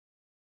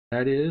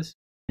 That is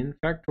n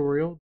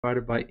factorial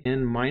divided by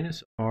n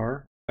minus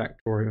r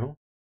factorial,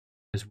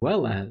 as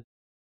well as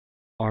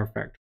r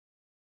factorial.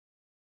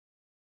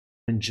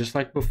 And just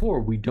like before,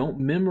 we don't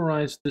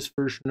memorize this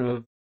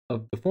version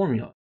of the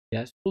formula.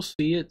 Yes, we'll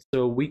see it,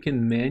 so we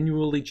can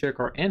manually check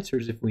our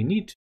answers if we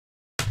need to.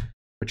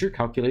 But your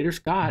calculator's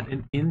got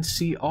an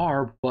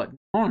NCR button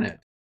on it.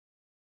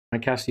 My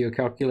Casio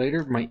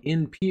calculator, my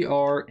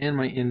NPR and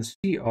my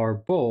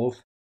NCR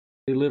both,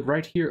 they live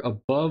right here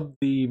above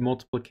the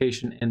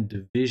multiplication and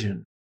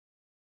division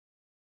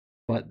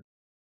button.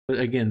 But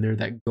again, they're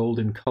that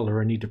golden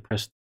color. I need to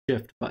press the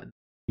shift button.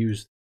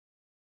 Use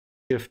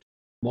shift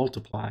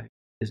multiply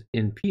is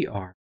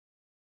NPR.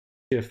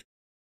 Shift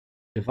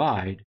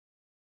divide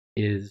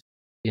is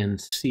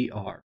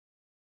NCR.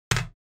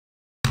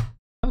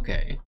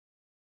 Okay.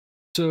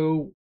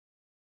 So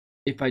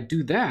if I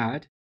do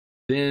that,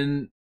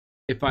 then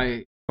if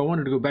I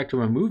wanted to go back to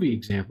my movie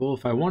example,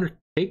 if I want to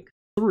take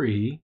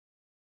 3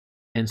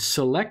 and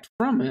select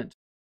from it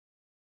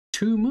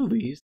 2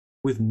 movies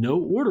with no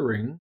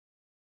ordering,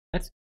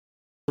 that's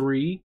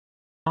 3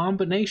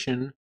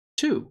 combination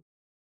 2.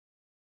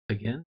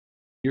 Again,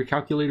 your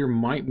calculator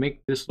might make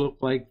this look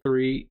like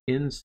 3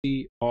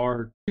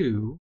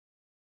 NCR2,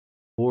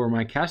 or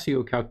my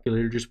Casio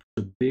calculator just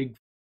puts a big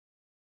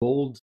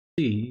bold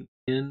C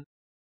in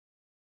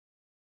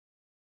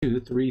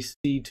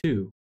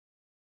 3C2.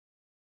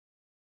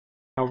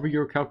 However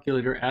your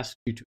calculator asks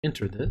you to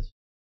enter this,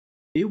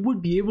 it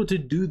would be able to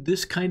do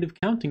this kind of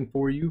counting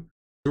for you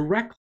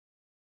directly.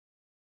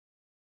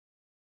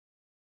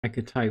 I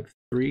could type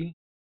 3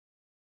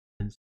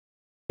 and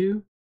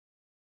 2.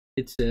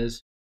 It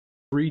says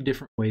 3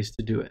 different ways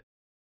to do it.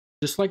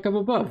 Just like up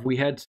above, we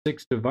had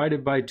 6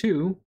 divided by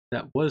 2.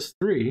 That was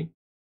 3.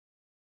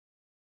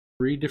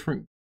 3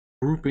 different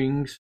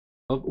groupings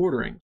of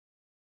ordering.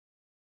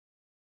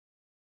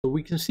 So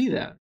we can see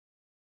that.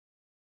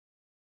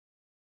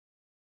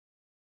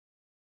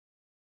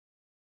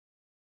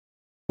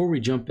 Before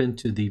we jump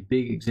into the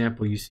big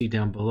example you see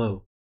down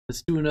below,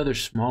 let's do another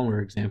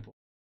smaller example.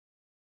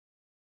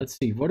 let's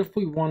see, what if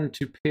we wanted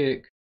to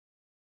pick,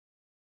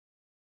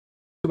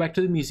 go back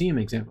to the museum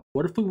example.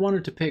 What if we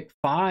wanted to pick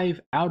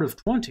 5 out of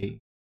 20,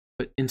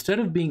 but instead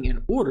of being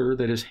in order,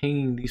 that is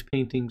hanging these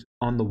paintings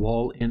on the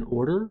wall in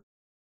order,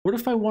 what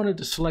if I wanted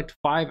to select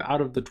 5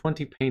 out of the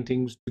 20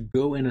 paintings to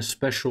go in a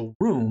special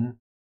room?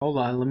 Hold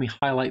on, let me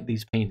highlight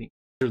these paintings.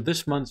 They're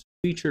this month's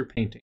featured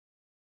painting.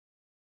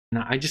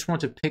 Now I just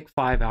want to pick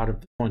 5 out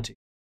of the 20.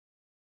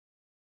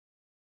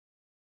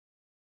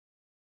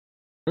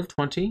 Out of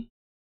 20,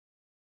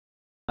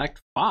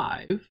 select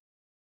 5.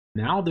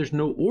 Now there's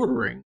no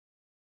ordering.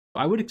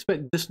 I would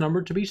expect this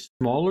number to be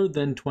smaller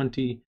than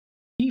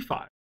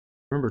 20p5.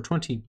 Remember,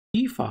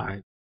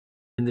 20p5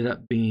 ended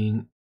up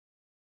being,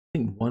 I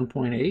think,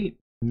 1.8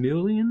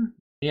 million.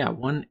 Yeah,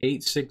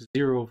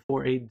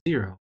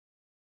 1860480.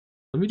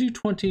 Let me do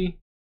 20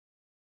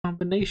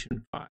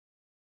 combination 5.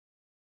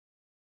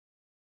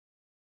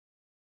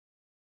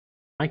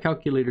 My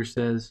calculator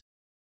says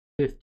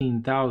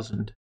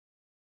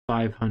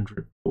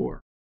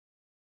 15,504.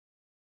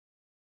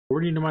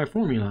 According to my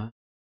formula,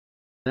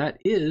 that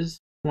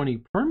is 20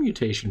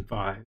 permutation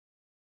 5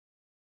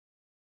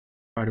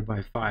 divided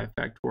by 5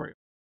 factorial.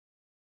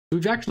 So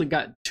we've actually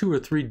got 2 or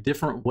 3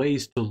 different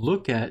ways to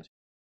look at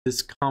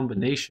this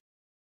combination.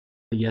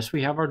 Yes,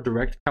 we have our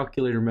direct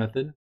calculator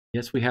method.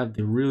 Yes, we have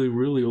the really,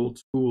 really old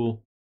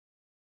school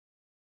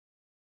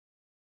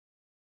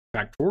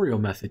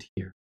factorial method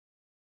here.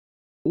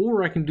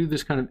 Or I can do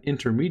this kind of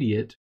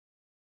intermediate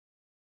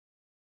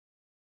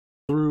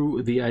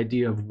through the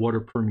idea of what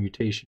a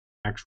permutation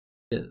actually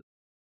is.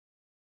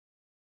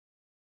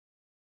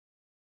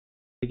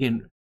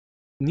 Again,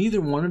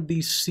 neither one of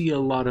these see a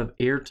lot of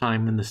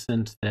airtime in the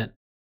sense that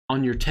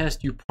on your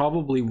test, you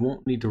probably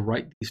won't need to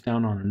write these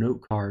down on a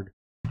note card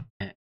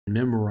and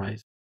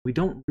memorize. We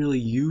don't really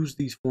use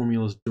these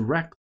formulas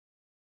directly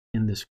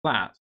in this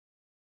class.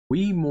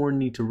 We more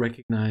need to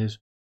recognize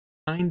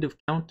what kind of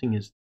counting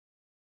is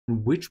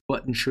and which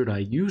button should I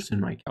use in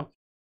my calculator.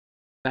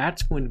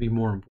 That's going to be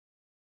more important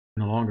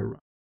in the longer run.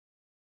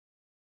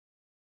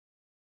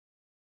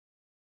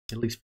 At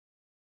least.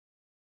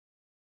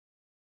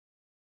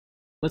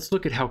 Let's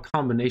look at how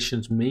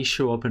combinations may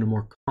show up in a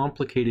more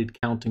complicated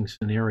counting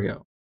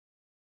scenario.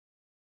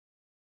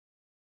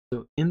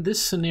 So in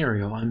this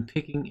scenario, I'm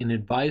picking an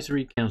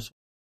advisory council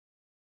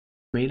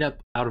made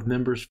up out of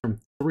members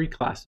from 3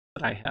 classes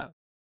that I have.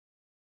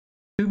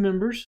 2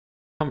 members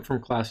come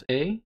from class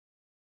A,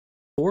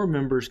 4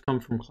 members come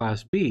from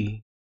class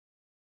B,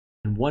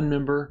 and 1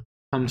 member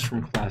comes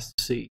from class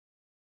C.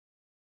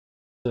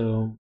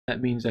 So that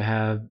means I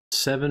have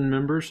 7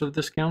 members of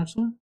this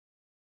council.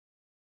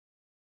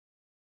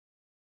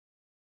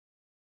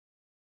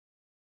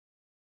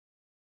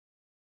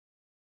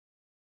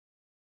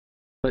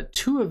 But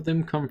 2 of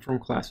them come from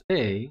class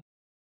A,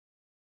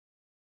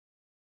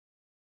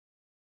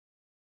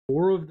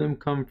 4 of them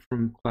come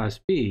from class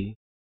B,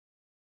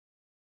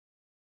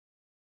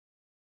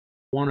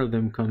 1 of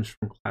them comes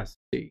from class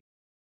C.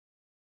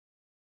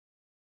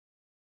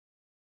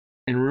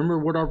 And remember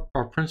what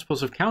our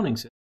principles of counting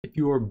say. If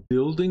you are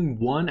building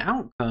one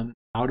outcome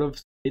out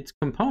of its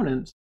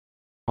components,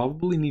 you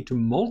probably need to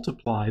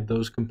multiply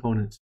those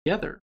components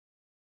together.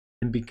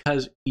 And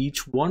because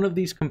each one of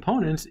these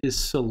components is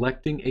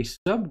selecting a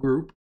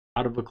subgroup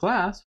out of a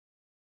class,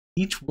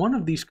 each one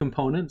of these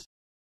components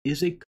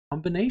is a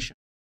combination.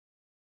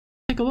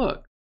 Take a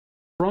look.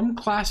 From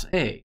class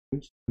A,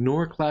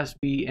 ignore class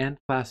B and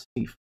class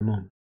C for a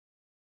moment.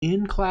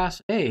 In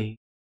class A,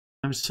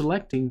 I'm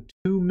selecting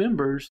 2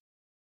 members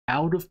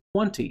out of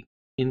 20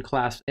 in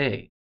class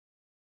A.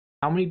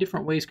 How many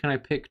different ways can I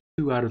pick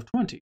 2 out of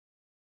 20?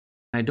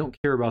 I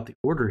don't care about the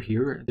order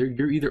here.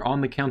 You're either on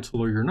the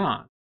council or you're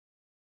not.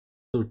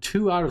 So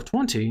 2 out of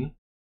 20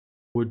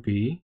 would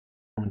be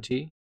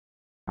 20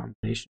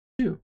 combination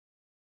 2.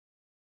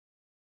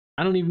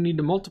 I don't even need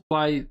to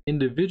multiply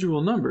individual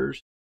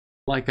numbers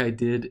like I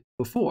did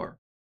before.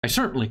 I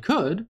certainly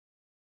could.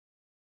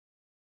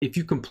 If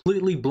you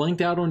completely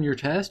blanked out on your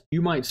test,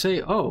 you might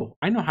say, oh,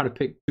 I know how to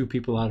pick 2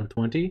 people out of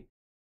 20.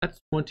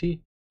 That's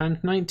 20 times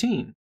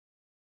 19.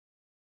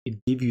 It'd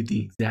give you the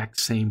exact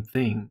same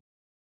thing.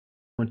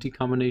 20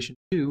 combination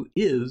 2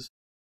 is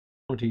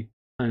 20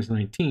 times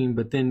 19,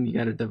 but then you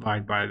got to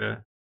divide by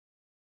the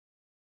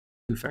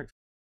 2 factors.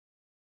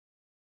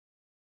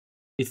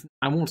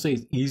 I won't say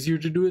it's easier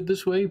to do it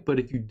this way, but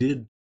if you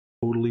did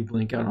totally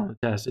blank out on the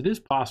test, it is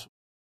possible.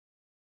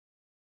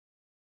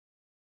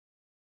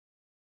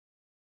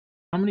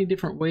 How many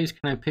different ways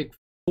can I pick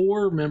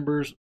 4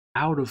 members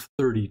out of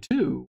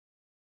 32?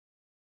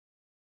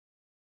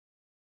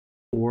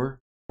 4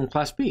 from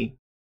class B.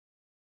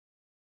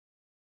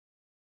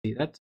 See,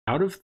 that's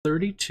out of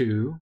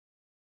 32,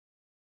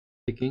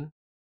 picking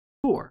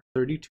 4.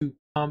 32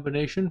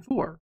 combination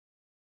 4.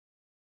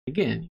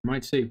 Again, you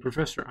might say,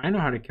 Professor, I know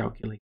how to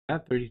calculate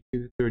that.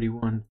 32,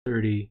 31,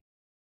 30,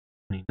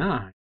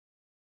 29. You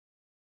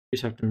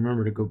just have to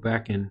remember to go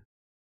back and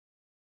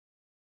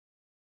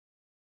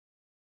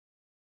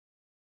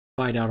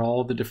find out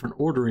all the different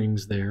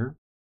orderings there.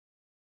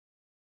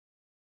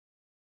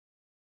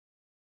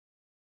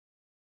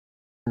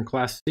 from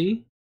class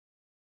C,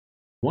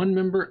 one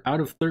member out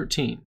of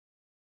 13.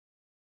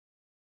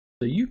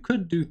 So you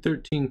could do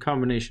 13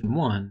 combination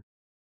 1.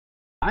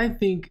 I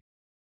think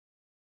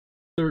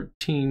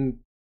 13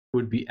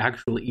 would be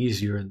actually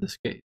easier in this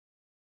case.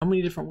 How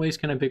many different ways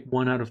can I pick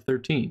 1 out of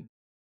 13?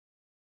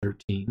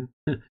 13.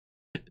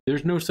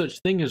 There's no such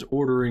thing as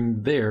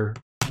ordering there.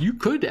 You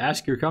could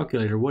ask your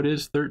calculator, what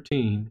is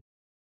 13?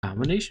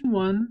 Combination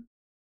 1,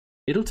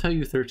 it'll tell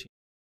you 13.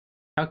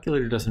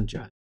 Calculator doesn't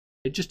judge.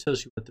 It just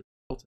tells you what the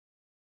result is.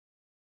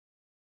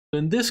 So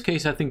in this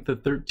case, I think the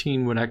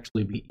 13 would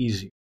actually be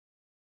easier.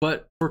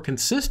 But for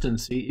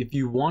consistency, if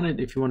you wanted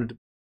to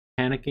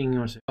panicking, you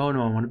want to say, oh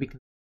no, I want to be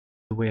consistent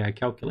the way I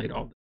calculate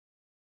all this.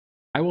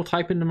 I will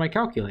type into my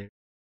calculator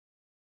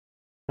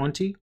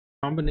 20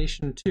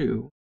 combination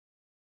 2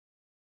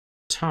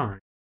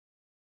 times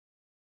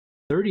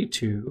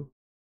 32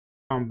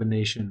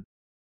 combination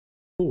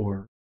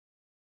 4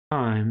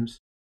 times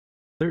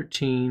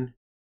 13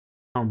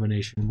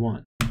 combination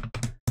 1.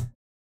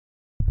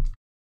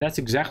 That's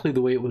exactly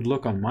the way it would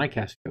look on my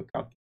Casio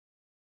calculator.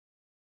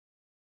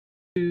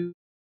 2.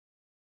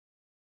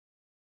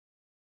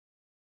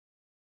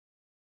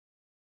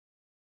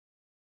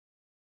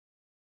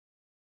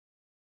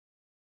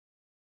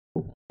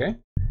 Okay.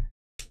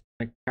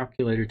 My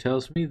calculator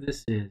tells me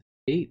this is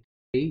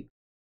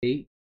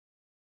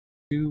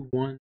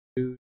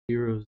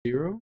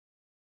 888,212,000.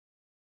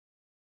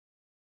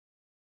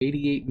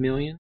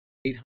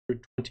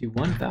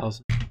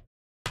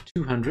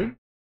 88,821,200.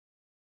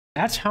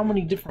 That's how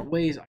many different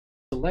ways I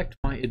select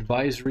my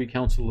advisory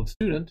council of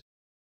students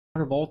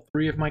out of all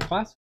 3 of my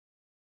classes.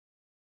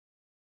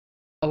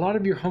 A lot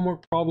of your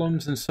homework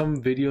problems and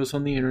some videos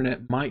on the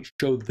internet might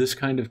show this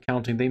kind of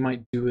counting. They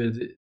might do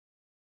it.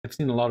 I've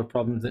seen a lot of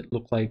problems that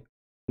look like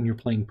when you're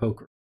playing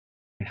poker.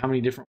 And how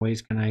many different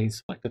ways can I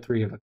select a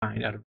 3 of a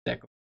kind out of a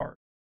deck of cards?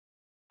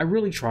 I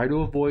really try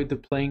to avoid the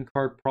playing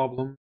card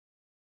problem.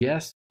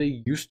 Yes,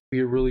 they used to be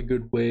a really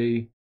good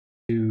way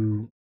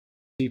to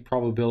see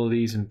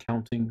probabilities and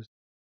countings.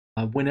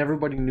 When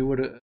everybody knew what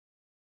a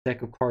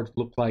deck of cards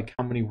looked like,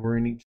 how many were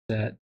in each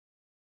set,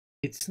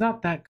 it's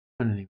not that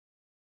common anymore.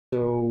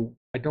 So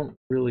I don't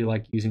really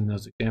like using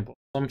those examples.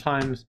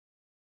 Sometimes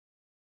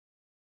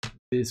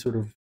the sort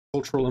of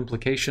cultural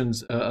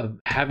implications of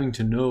having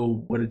to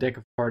know what a deck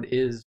of cards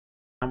is,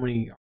 how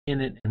many are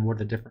in it, and what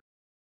the different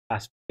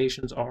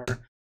classifications are,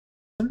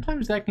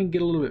 sometimes that can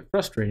get a little bit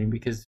frustrating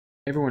because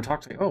everyone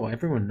talks like, oh,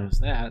 everyone knows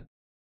that.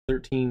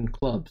 13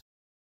 clubs,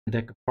 a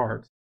deck of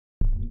cards.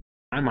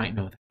 I might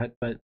know that,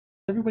 but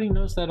everybody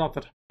knows that off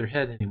the top of their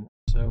head anymore.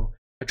 So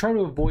I try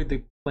to avoid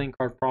the playing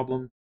card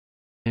problem.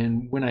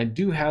 And when I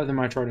do have them,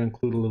 I try to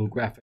include a little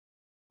graphic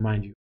to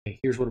remind you, okay,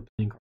 here's what a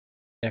playing card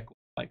deck looks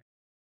like.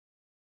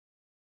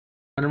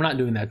 And I'm not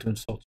doing that to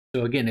insult you.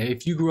 So again,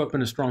 if you grew up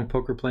in a strong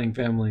poker playing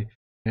family,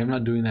 I'm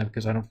not doing that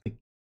because I don't think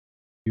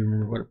you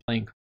remember what a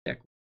playing card deck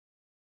looks like.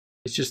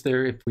 It's just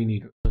there if we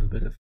need a little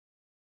bit of.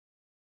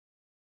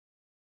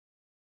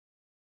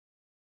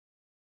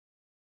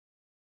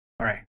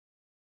 All right,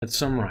 let's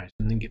summarize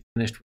and then get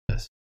finished with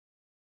this.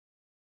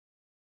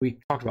 We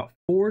talked about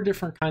 4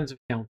 different kinds of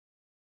counting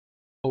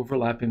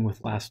overlapping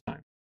with last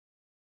time.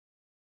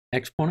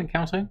 Exponent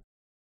counting,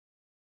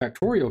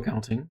 factorial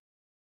counting,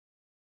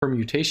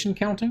 permutation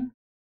counting,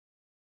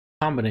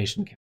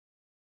 combination counting,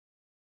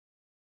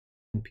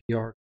 and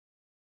PR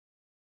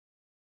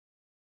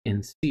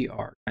and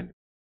CR kind of.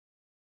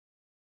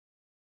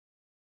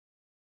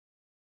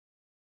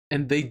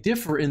 And they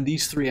differ in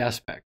these 3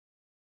 aspects.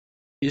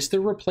 Is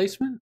there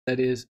replacement? That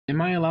is, am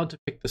I allowed to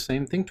pick the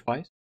same thing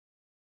twice?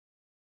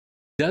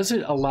 Does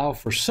it allow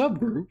for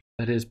subgroup?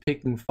 That is,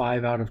 picking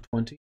 5 out of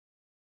 20,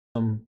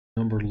 some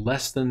number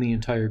less than the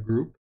entire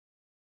group?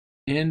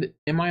 And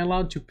am I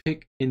allowed to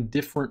pick in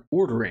different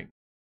ordering?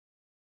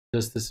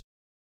 Does this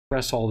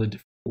press all the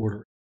different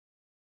ordering?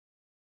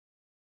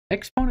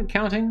 Exponent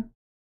counting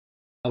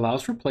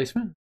allows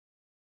replacement.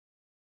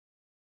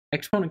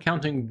 Exponent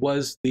counting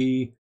was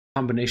the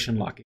combination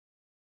locking.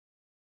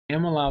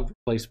 Am allowed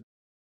replacement.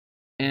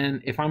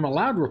 And if I'm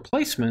allowed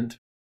replacement,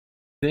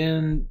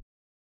 then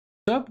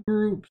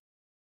subgroups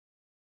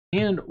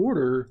and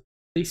order,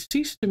 they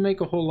cease to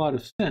make a whole lot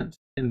of sense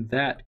in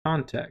that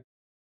context.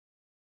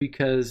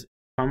 Because if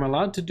I'm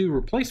allowed to do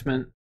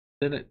replacement,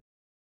 then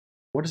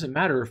what does it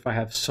matter if I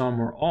have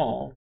some or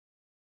all?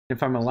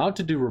 If I'm allowed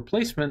to do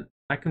replacement,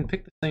 I can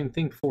pick the same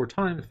thing 4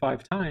 times,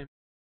 5 times.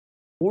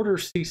 Order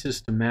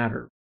ceases to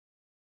matter.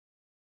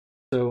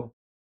 So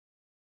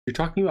if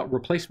you're talking about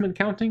replacement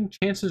counting,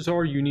 chances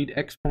are you need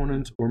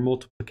exponents or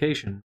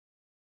multiplication.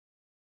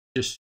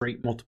 Just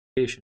straight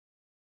multiplication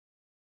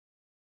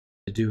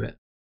to do it.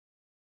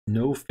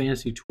 No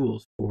fancy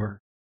tools for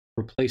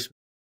replacement.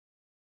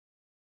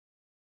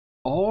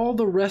 All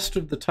the rest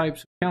of the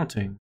types of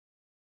counting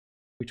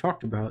we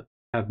talked about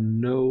have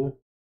no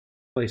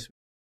replacement.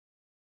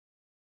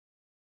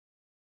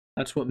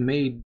 That's what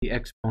made the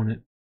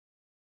exponent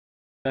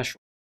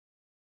special.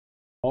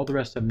 All the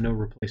rest have no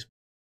replacement.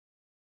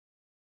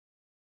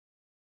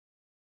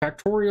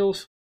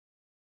 Factorials,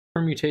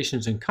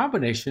 Permutations and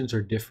combinations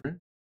are different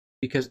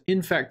because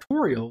in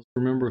factorials,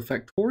 remember,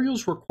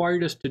 factorials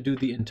required us to do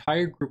the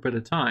entire group at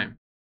a time.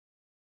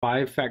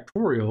 5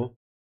 factorial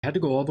had to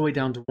go all the way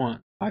down to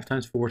 1. 5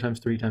 times 4 times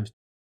 3 times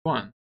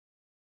 1.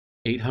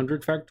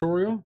 800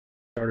 factorial,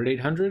 start at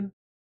 800,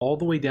 all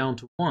the way down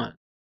to 1.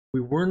 We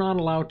were not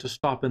allowed to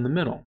stop in the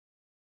middle.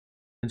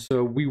 And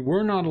so we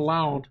were not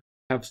allowed to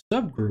have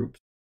subgroups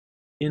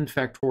in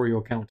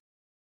factorial counting.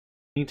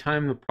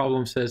 Anytime the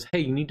problem says, hey,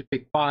 you need to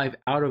pick 5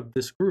 out of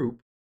this group,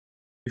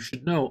 you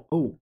should know,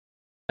 oh,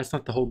 that's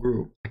not the whole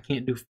group. I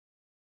can't do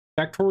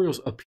factorials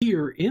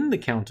appear in the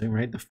counting,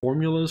 right? The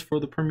formulas for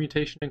the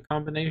permutation and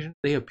combination,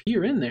 they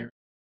appear in there,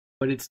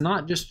 but it's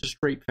not just a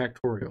straight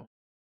factorial.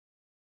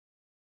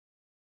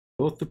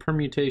 Both the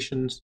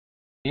permutations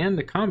and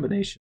the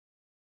combination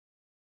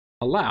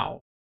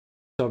allow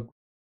subgroups.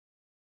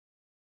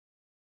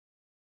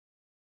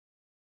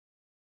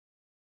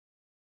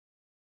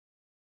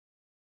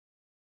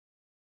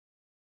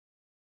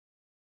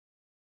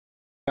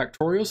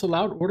 Factorials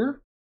allowed order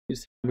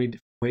is how many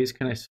different ways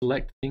can I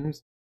select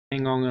things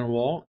hang on a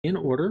wall in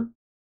order.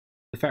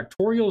 The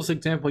factorials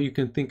example you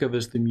can think of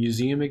as the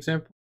museum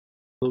example,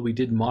 though we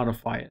did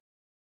modify it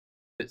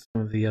to fit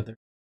some of the other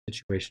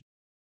situations.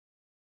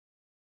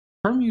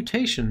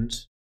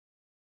 Permutations,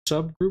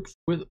 subgroups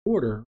with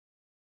order,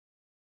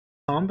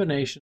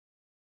 combinations,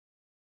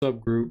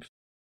 subgroups,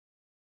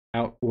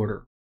 out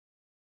order.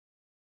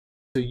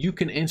 So you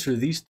can answer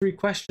these 3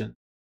 questions.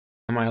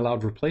 Am I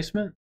allowed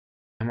replacement?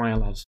 Am I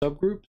allowed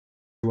subgroups?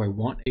 Do I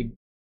want a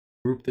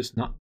group that's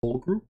not the whole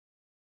group?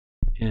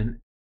 And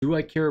do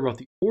I care about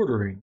the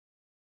ordering?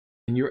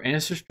 And your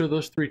answers to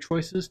those 3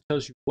 choices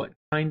tells you what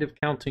kind of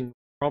counting would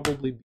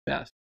probably be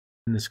best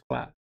in this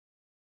class.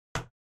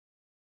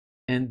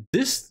 And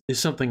this is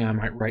something I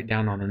might write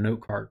down on a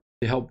note card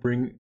to help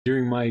bring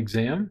during my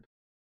exam,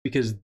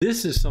 because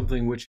this is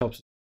something which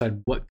helps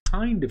decide what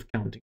kind of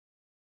counting.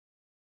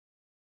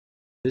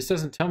 This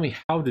doesn't tell me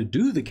how to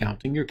do the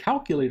counting. Your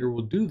calculator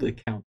will do the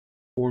count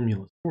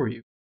formulas for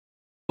you.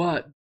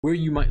 But where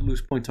you might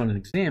lose points on an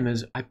exam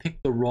is I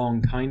picked the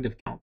wrong kind of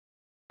count.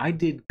 I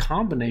did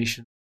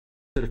combination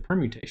instead of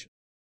permutation,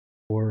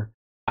 or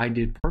I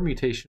did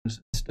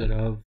permutations instead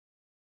of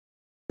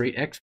straight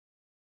X.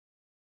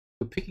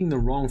 So picking the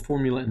wrong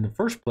formula in the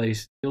first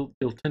place, you'll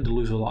tend to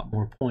lose a lot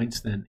more points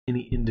than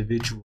any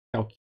individual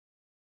calculation.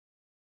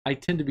 I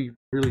tend to be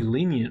really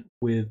lenient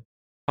with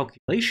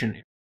calculation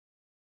error.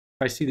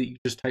 If I see that you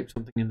just typed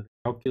something into the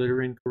calculator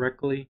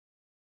incorrectly,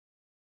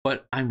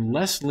 but I'm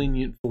less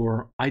lenient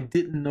for I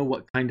didn't know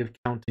what kind of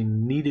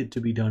counting needed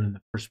to be done in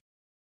the first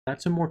place.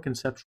 That's a more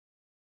conceptual.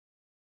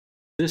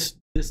 This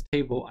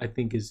table, I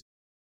think, is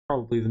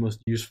probably the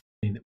most useful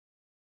thing.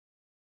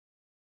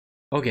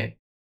 Okay,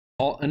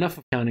 enough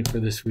of counting for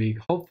this week.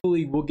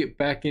 Hopefully, we'll get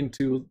back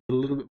into a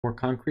little bit more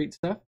concrete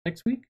stuff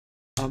next week.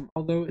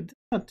 Although it's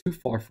not too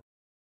far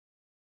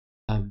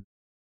from.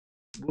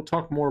 We'll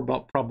talk more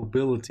about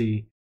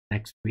probability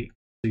next week.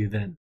 See you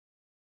then.